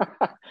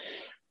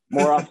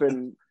more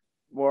often,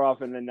 more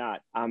often than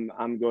not,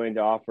 I'm going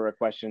to offer a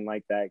question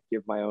like that,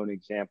 give my own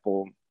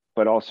example,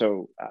 but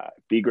also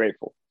be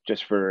grateful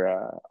just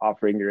for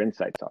offering your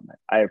insights on that.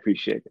 I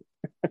appreciate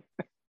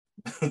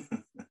it.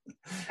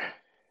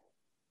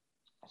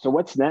 So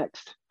what's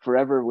next?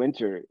 Forever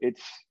Winter.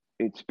 It's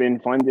It's been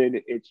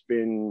funded. It's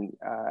been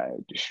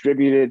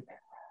distributed.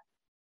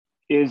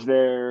 Is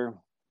there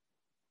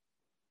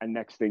a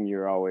next thing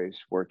you're always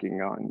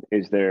working on?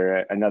 Is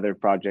there another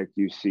project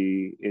you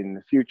see in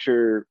the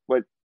future?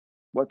 What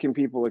can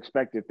people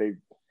expect if they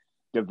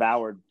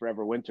devoured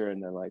Forever Winter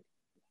and they're like,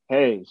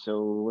 hey,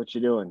 so what you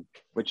doing?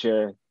 What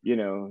you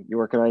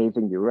working on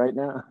anything new right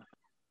now?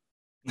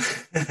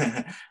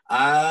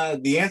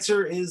 The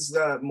answer is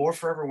more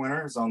Forever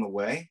Winter is on the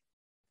way.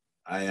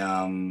 I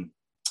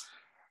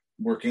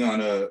working on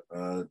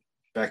a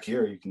back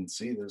here. You can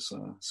see there's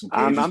some pages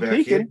I'm back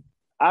peeking. here.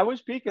 I was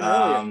peeking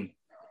earlier.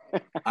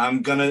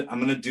 I'm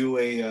gonna do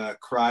a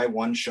Cry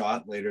one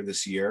shot later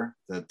this year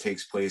that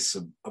takes place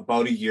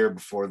about a year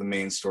before the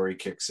main story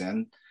kicks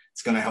in.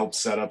 It's gonna help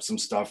set up some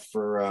stuff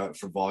for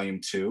volume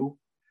 2,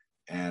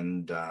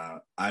 and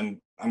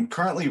I'm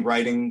currently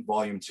writing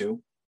volume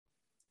 2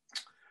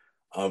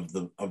 of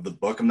the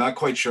book. I'm not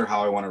quite sure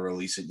how I want to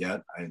release it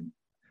yet.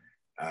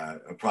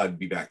 I'll probably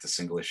be back to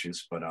single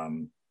issues, but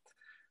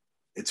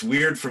it's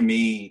weird for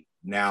me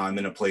now. I'm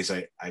in a place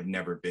I've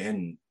never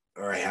been,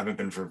 or I haven't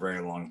been for a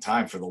very long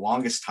time. For the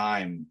longest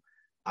time,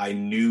 I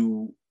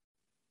knew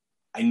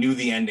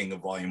the ending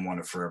of volume 1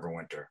 of Forever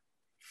Winter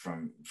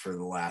for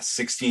the last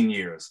 16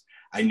 years.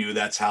 I knew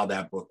that's how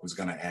that book was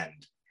going to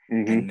end.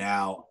 Mm-hmm. And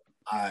now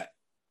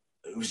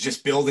it was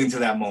just building to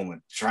that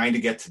moment, trying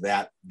to get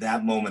to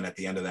that moment at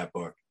the end of that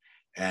book.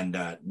 And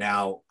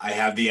now I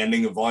have the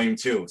ending of volume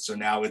 2. So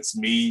now it's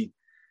me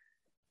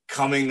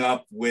coming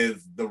up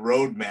with the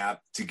roadmap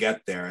to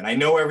get there. And I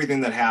know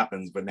everything that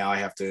happens, but now I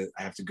have to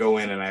go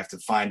in and I have to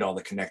find all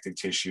the connective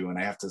tissue and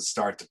I have to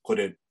start to put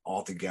it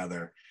all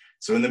together.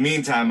 So in the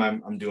meantime,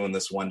 I'm doing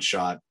this one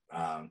shot.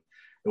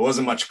 There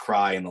wasn't much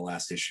Cry in the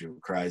last issue.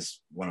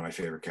 Cry's one of my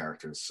favorite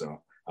characters.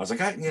 So I was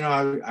like,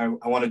 I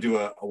want to do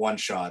a one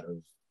shot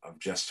of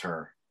just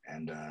her.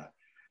 And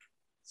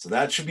so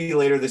that should be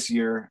later this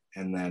year.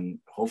 And then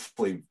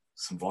hopefully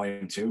some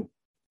volume 2.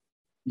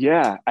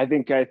 Yeah, I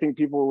think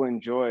people will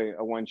enjoy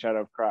a one shot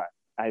of Cry.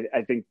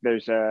 I think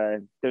there's a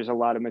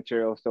lot of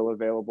material still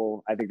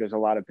available. I think there's a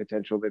lot of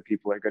potential that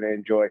people are going to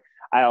enjoy.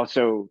 I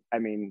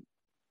mean,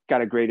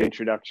 got a great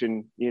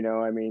introduction.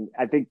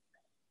 I think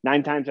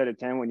 9 times out of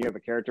 10, when you have a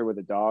character with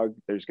a dog,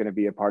 there's going to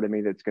be a part of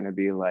me that's going to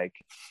be like,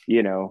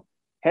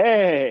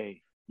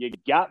 hey, you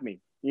got me.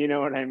 You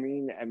know what I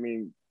mean? I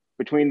mean,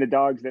 between the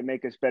dogs that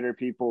make us better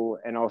people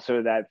and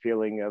also that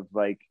feeling of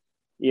like,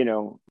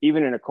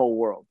 even in a cold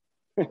world,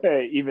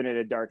 even in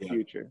a dark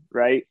future,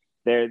 right?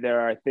 There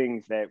are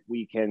things that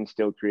we can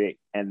still create,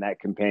 and that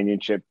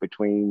companionship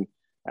between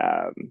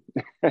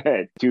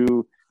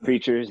 2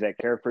 creatures that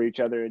care for each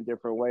other in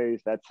different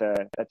ways. That's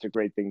a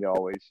great thing to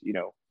always,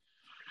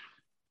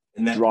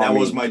 And that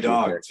was my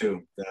dog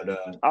too.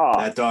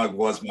 That dog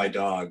was my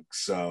dog.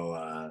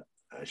 So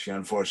she,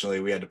 unfortunately,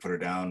 we had to put her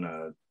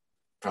down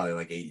probably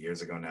like 8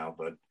 years ago now.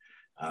 But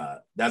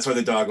that's why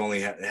the dog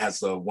only has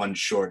the one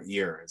short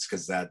ear. It's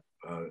because that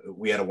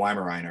we had a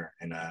Weimaraner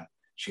and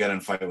she got in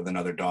a fight with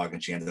another dog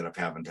and she ended up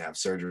having to have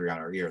surgery on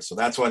her ear. So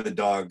that's why the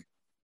dog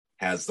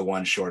has the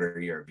one shorter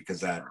ear, because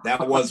that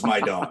was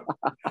my dog.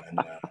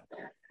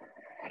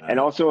 And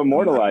also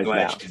immortalized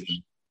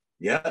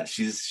now.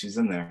 She's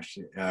in there.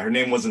 Her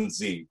name wasn't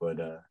Z, but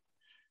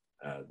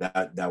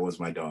that was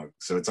my dog.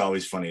 So it's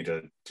always funny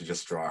to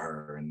just draw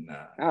her. And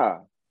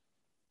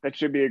that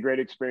should be a great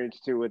experience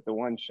too with the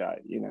one shot.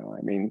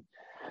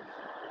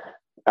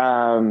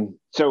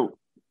 So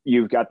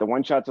you've got the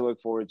one shot to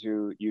look forward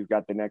to. You've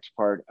got the next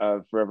part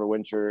of Forever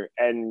Winter,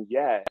 and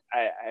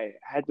I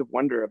had to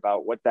wonder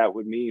about what that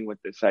would mean with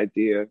this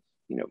idea.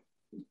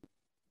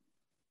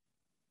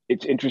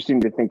 It's interesting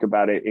to think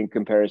about it in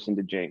comparison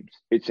to James.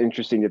 It's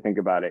interesting to think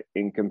about it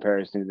in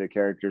comparison to the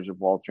characters of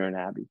Walter and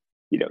Abby.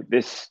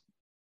 This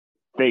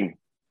thing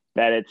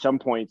that at some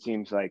point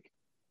seems like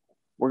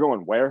we're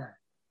going where?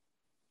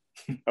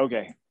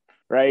 Okay,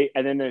 right?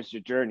 And then there's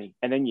the journey,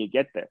 and then you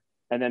get there,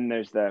 and then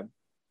there's the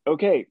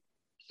okay.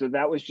 So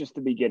that was just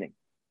the beginning,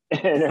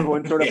 and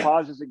everyone sort of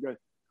pauses and goes,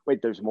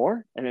 "Wait, there's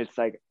more." And it's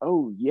like,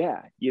 "Oh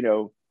yeah,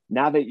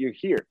 now that you're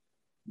here."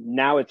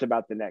 Now it's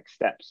about the next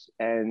steps.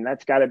 And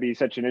that's got to be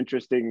such an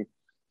interesting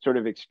sort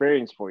of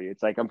experience for you.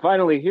 It's like, I'm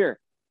finally here.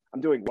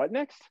 I'm doing what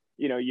next?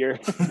 You're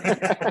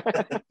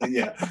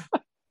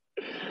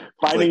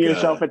finding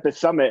yourself at the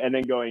summit and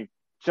then going,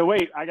 so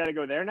wait, I got to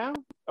go there now?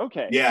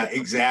 Okay. Yeah,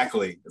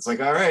 exactly. It's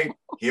like, all right,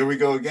 here we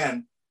go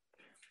again.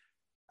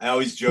 I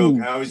always joke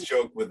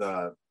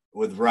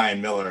with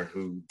Ryan Miller,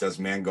 who does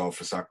Mango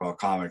for Suckball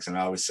Comics. And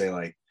I always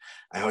say,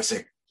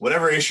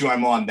 whatever issue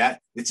I'm on,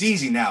 that it's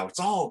easy now. It's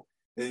all,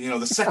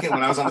 the second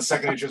when I was on the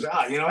second issue,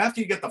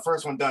 after you get the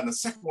first one done, the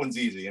second one's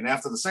easy, and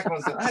after the second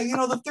one's done,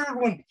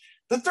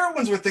 the third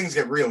one's where things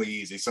get really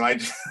easy. So I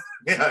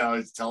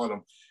was telling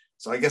them.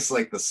 So I guess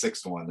like the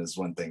 6th one is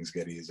when things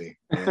get easy.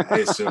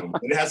 I assume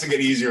it has to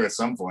get easier at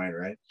some point,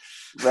 right?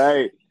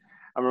 Right.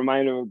 I'm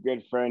reminded of a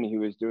good friend. He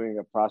was doing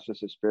a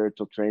process of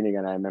spiritual training,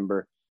 and I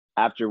remember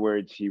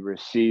afterwards he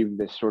received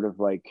this sort of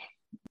like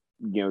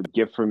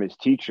gift from his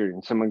teacher,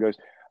 and someone goes,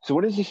 so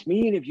what does this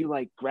mean if you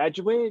like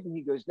graduate? And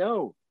he goes,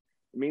 no,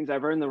 it means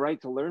I've earned the right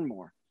to learn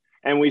more.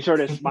 And we sort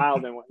of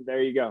smiled and went,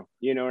 there you go.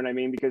 You know what I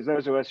mean? Because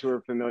those of us who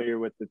are familiar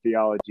with the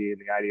theology and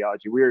the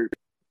ideology, we're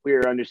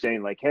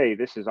understanding like, hey,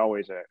 this is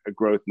always a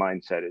growth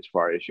mindset as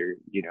far as you're,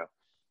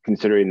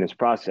 considering this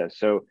process.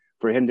 So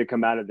for him to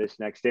come out of this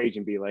next stage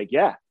and be like,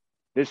 yeah,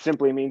 this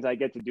simply means I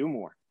get to do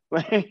more.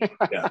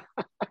 Yeah.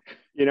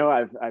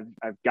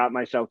 I've got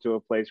myself to a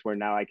place where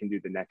now I can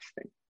do the next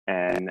thing.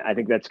 And I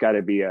think that's got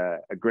to be a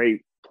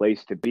great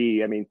place to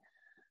be. I mean,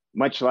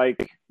 much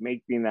like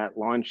making that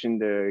launch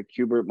into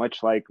Qbert,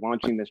 much like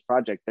launching this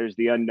project, there's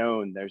the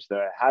unknown. There's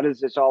the, how does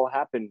this all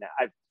happen?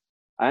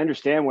 I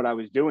understand what I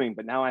was doing,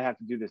 but now I have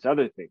to do this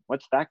other thing.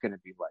 What's that going to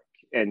be like?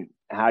 And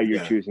how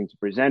you're choosing to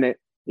present it.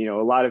 A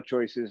lot of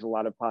choices, a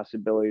lot of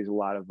possibilities, a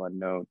lot of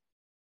unknown.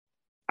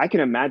 I can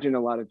imagine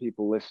a lot of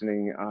people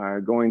listening are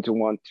going to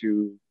want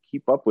to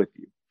keep up with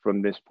you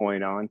from this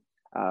point on.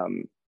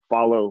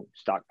 Follow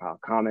Stockpile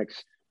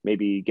Comics,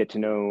 maybe get to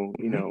know,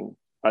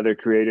 other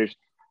creators.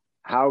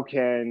 How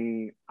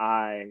can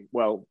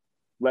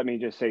let me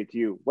just say to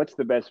you, what's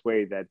the best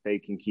way that they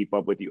can keep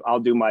up with you? I'll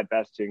do my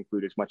best to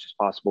include as much as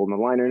possible in the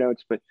liner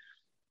notes, but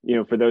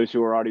for those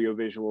who are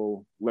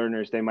audiovisual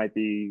learners, they might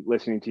be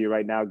listening to you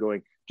right now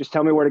going, just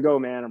tell me where to go,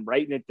 man. I'm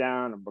writing it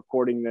down. I'm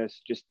recording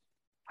this. Just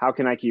how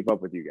can I keep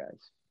up with you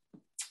guys?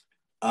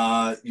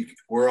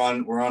 We're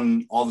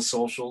on all the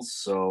socials.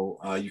 So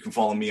you can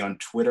follow me on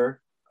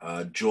Twitter,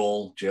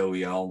 Joel,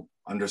 Joel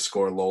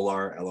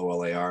 _Lolar,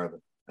 LOLAR.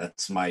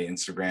 That's my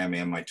Instagram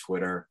and my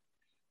Twitter.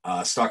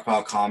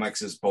 Stockpile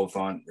Comics is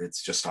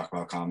it's just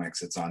Stockpile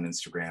Comics. It's on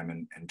Instagram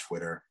and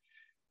Twitter.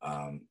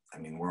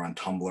 We're on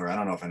Tumblr. I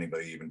don't know if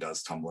anybody even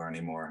does Tumblr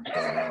anymore,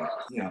 but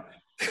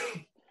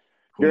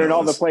you're in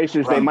all the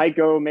places they might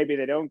go, maybe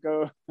they don't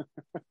go.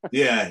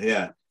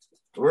 Yeah.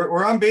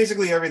 We're on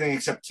basically everything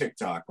except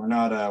TikTok. We're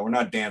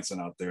not dancing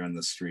out there in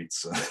the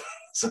streets.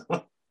 So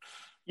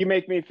you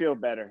make me feel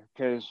better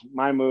because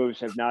my moves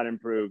have not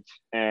improved,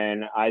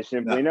 and I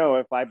simply know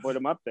if I put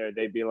them up there,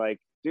 they'd be like,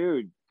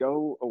 "Dude,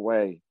 go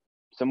away.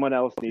 Someone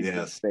else needs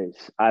this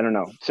space." I don't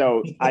know.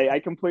 So I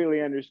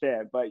completely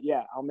understand, but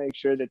yeah, I'll make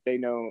sure that they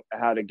know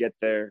how to get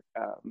there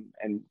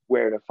and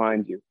where to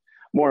find you.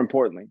 More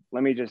importantly,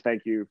 let me just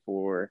thank you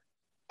for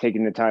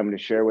taking the time to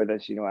share with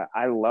us.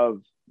 I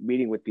love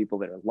meeting with people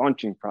that are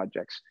launching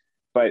projects,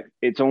 but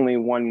it's only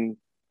one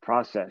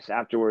process.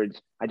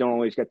 Afterwards, I don't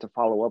always get to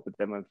follow up with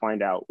them and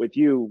find out. With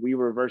you, we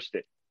reversed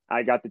it.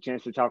 I got the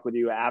chance to talk with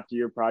you after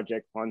your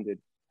project funded,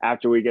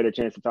 after we get a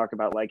chance to talk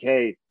about like,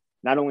 hey,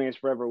 not only is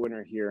Forever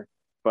Winter here,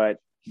 but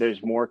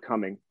there's more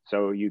coming.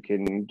 So you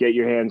can get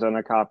your hands on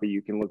a copy.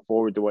 You can look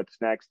forward to what's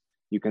next.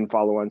 You can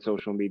follow on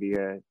social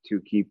media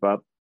to keep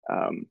up.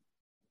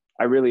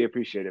 I really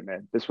appreciate it,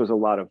 man. This was a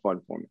lot of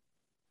fun for me.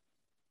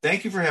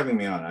 Thank you for having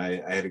me on.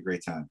 I had a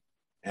great time.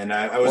 And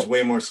I was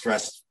way more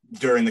stressed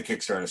during the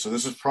Kickstarter. So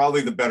this was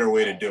probably the better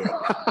way to do it.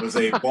 It was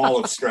a ball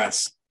of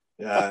stress.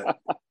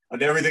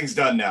 And everything's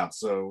done now.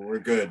 So we're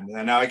good.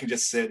 And now I can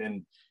just sit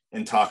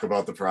and talk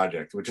about the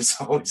project, which is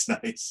always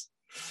nice.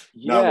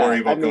 Not worry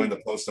about going to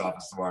the post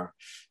office tomorrow.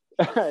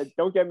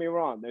 Don't get me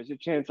wrong. There's a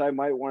chance I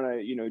might want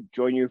to,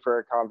 join you for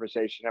a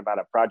conversation about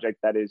a project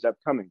that is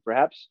upcoming.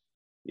 Perhaps,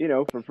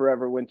 for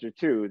Forever Winter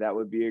 2, that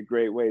would be a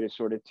great way to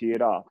sort of tee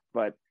it off.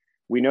 But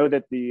we know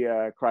that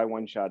the Cry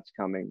One Shot's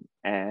coming.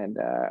 And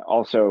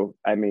also,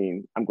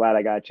 I'm glad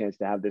I got a chance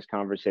to have this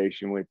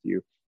conversation with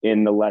you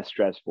in the less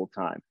stressful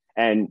time.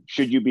 And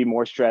should you be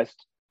more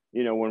stressed,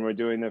 when we're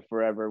doing the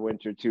Forever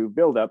Winter 2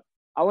 buildup,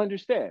 I'll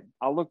understand.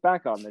 I'll look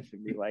back on this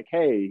and be like,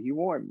 hey, he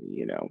warned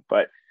me,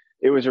 but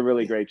it was a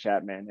really great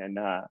chat, man. And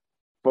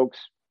folks,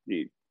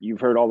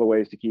 you've heard all the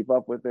ways to keep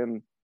up with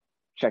him.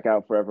 Check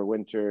out Forever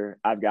Winter.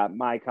 I've got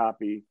my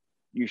copy.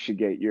 You should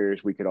get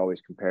yours. We could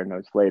always compare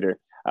notes later.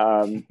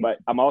 But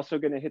I'm also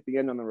going to hit the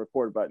end on the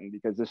record button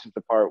because this is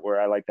the part where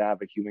I like to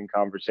have a human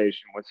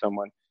conversation with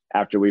someone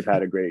after we've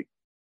had a great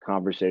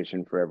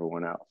conversation for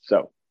everyone else.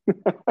 So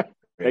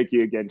thank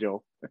you again,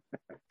 Joel.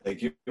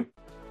 Thank you.